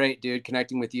great, dude,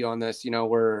 connecting with you on this. You know,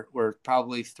 we're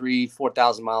probably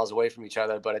 4,000 miles away from each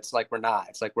other, but it's like we're not.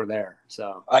 It's like we're there.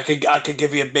 So I could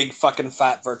give you a big fucking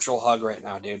fat virtual hug right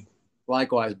now, dude.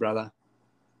 Likewise, brother.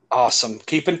 Awesome.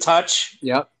 Keep in touch.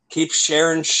 Yep. Keep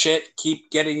sharing shit.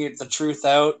 Keep getting the truth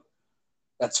out.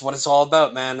 That's what it's all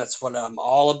about, man. That's what I'm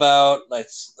all about.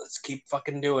 Let's keep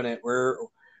fucking doing it. We're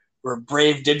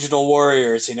brave digital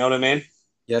warriors. You know what I mean?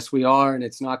 Yes, we are, and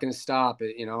it's not going to stop.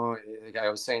 You know, like I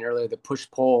was saying earlier, the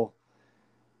push-pull.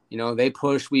 You know, they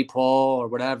push, we pull, or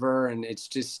whatever, and it's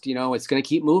just, you know, it's going to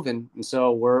keep moving. And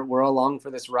so we're along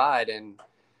for this ride, and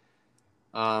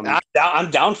I'm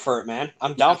down for it, man.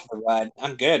 I'm down for the ride.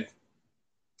 I'm good.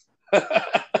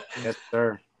 Yes,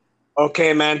 sir.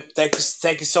 Okay, man. Thank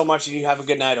you so much, and you have a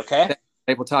good night. Okay.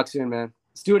 Hey, we'll talk soon, man.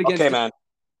 Let's do it again. Okay, man.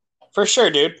 For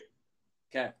sure, dude.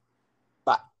 Okay.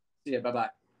 Bye. See ya. Bye-bye.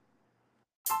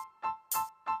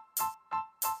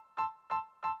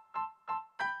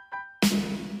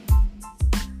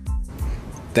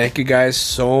 Thank you guys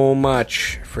so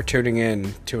much for tuning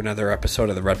in to another episode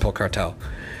of the Red Pill Cartel.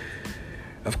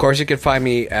 Of course, you can find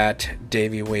me at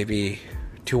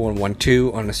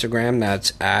DavyWavy2112 on Instagram.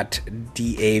 That's at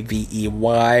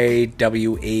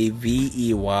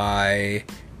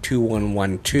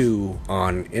DavyWavey2112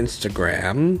 on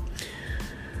Instagram.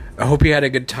 I hope you had a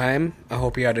good time. I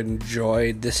hope you had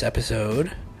enjoyed this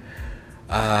episode.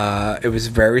 It was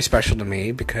very special to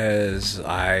me because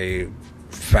I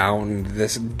found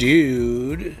this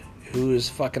dude who is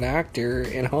a fucking actor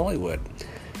in Hollywood.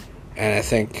 And I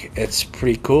think it's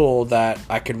pretty cool that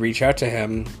I could reach out to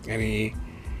him, and he,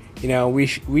 you know, we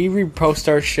repost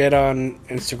our shit on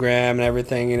Instagram and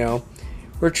everything, you know.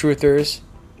 We're truthers.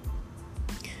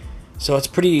 So it's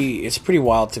pretty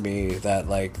wild to me that,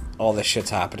 like, all this shit's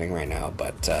happening right now.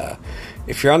 But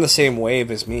if you're on the same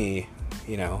wave as me,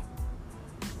 you know,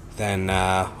 then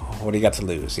what do you got to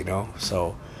lose, you know?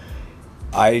 So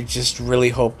I just really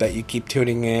hope that you keep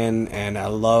tuning in, and I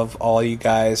love all you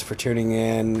guys for tuning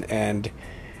in, and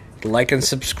like and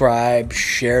subscribe,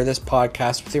 share this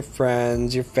podcast with your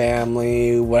friends, your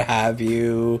family, what have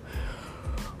you,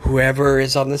 whoever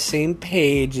is on the same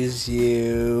page as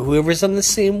you, whoever's on the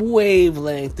same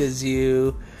wavelength as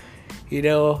you, you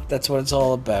know, that's what it's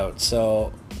all about.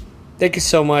 So thank you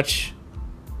so much,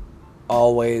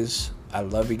 always. I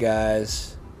love you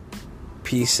guys.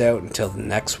 Peace out until the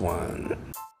next one.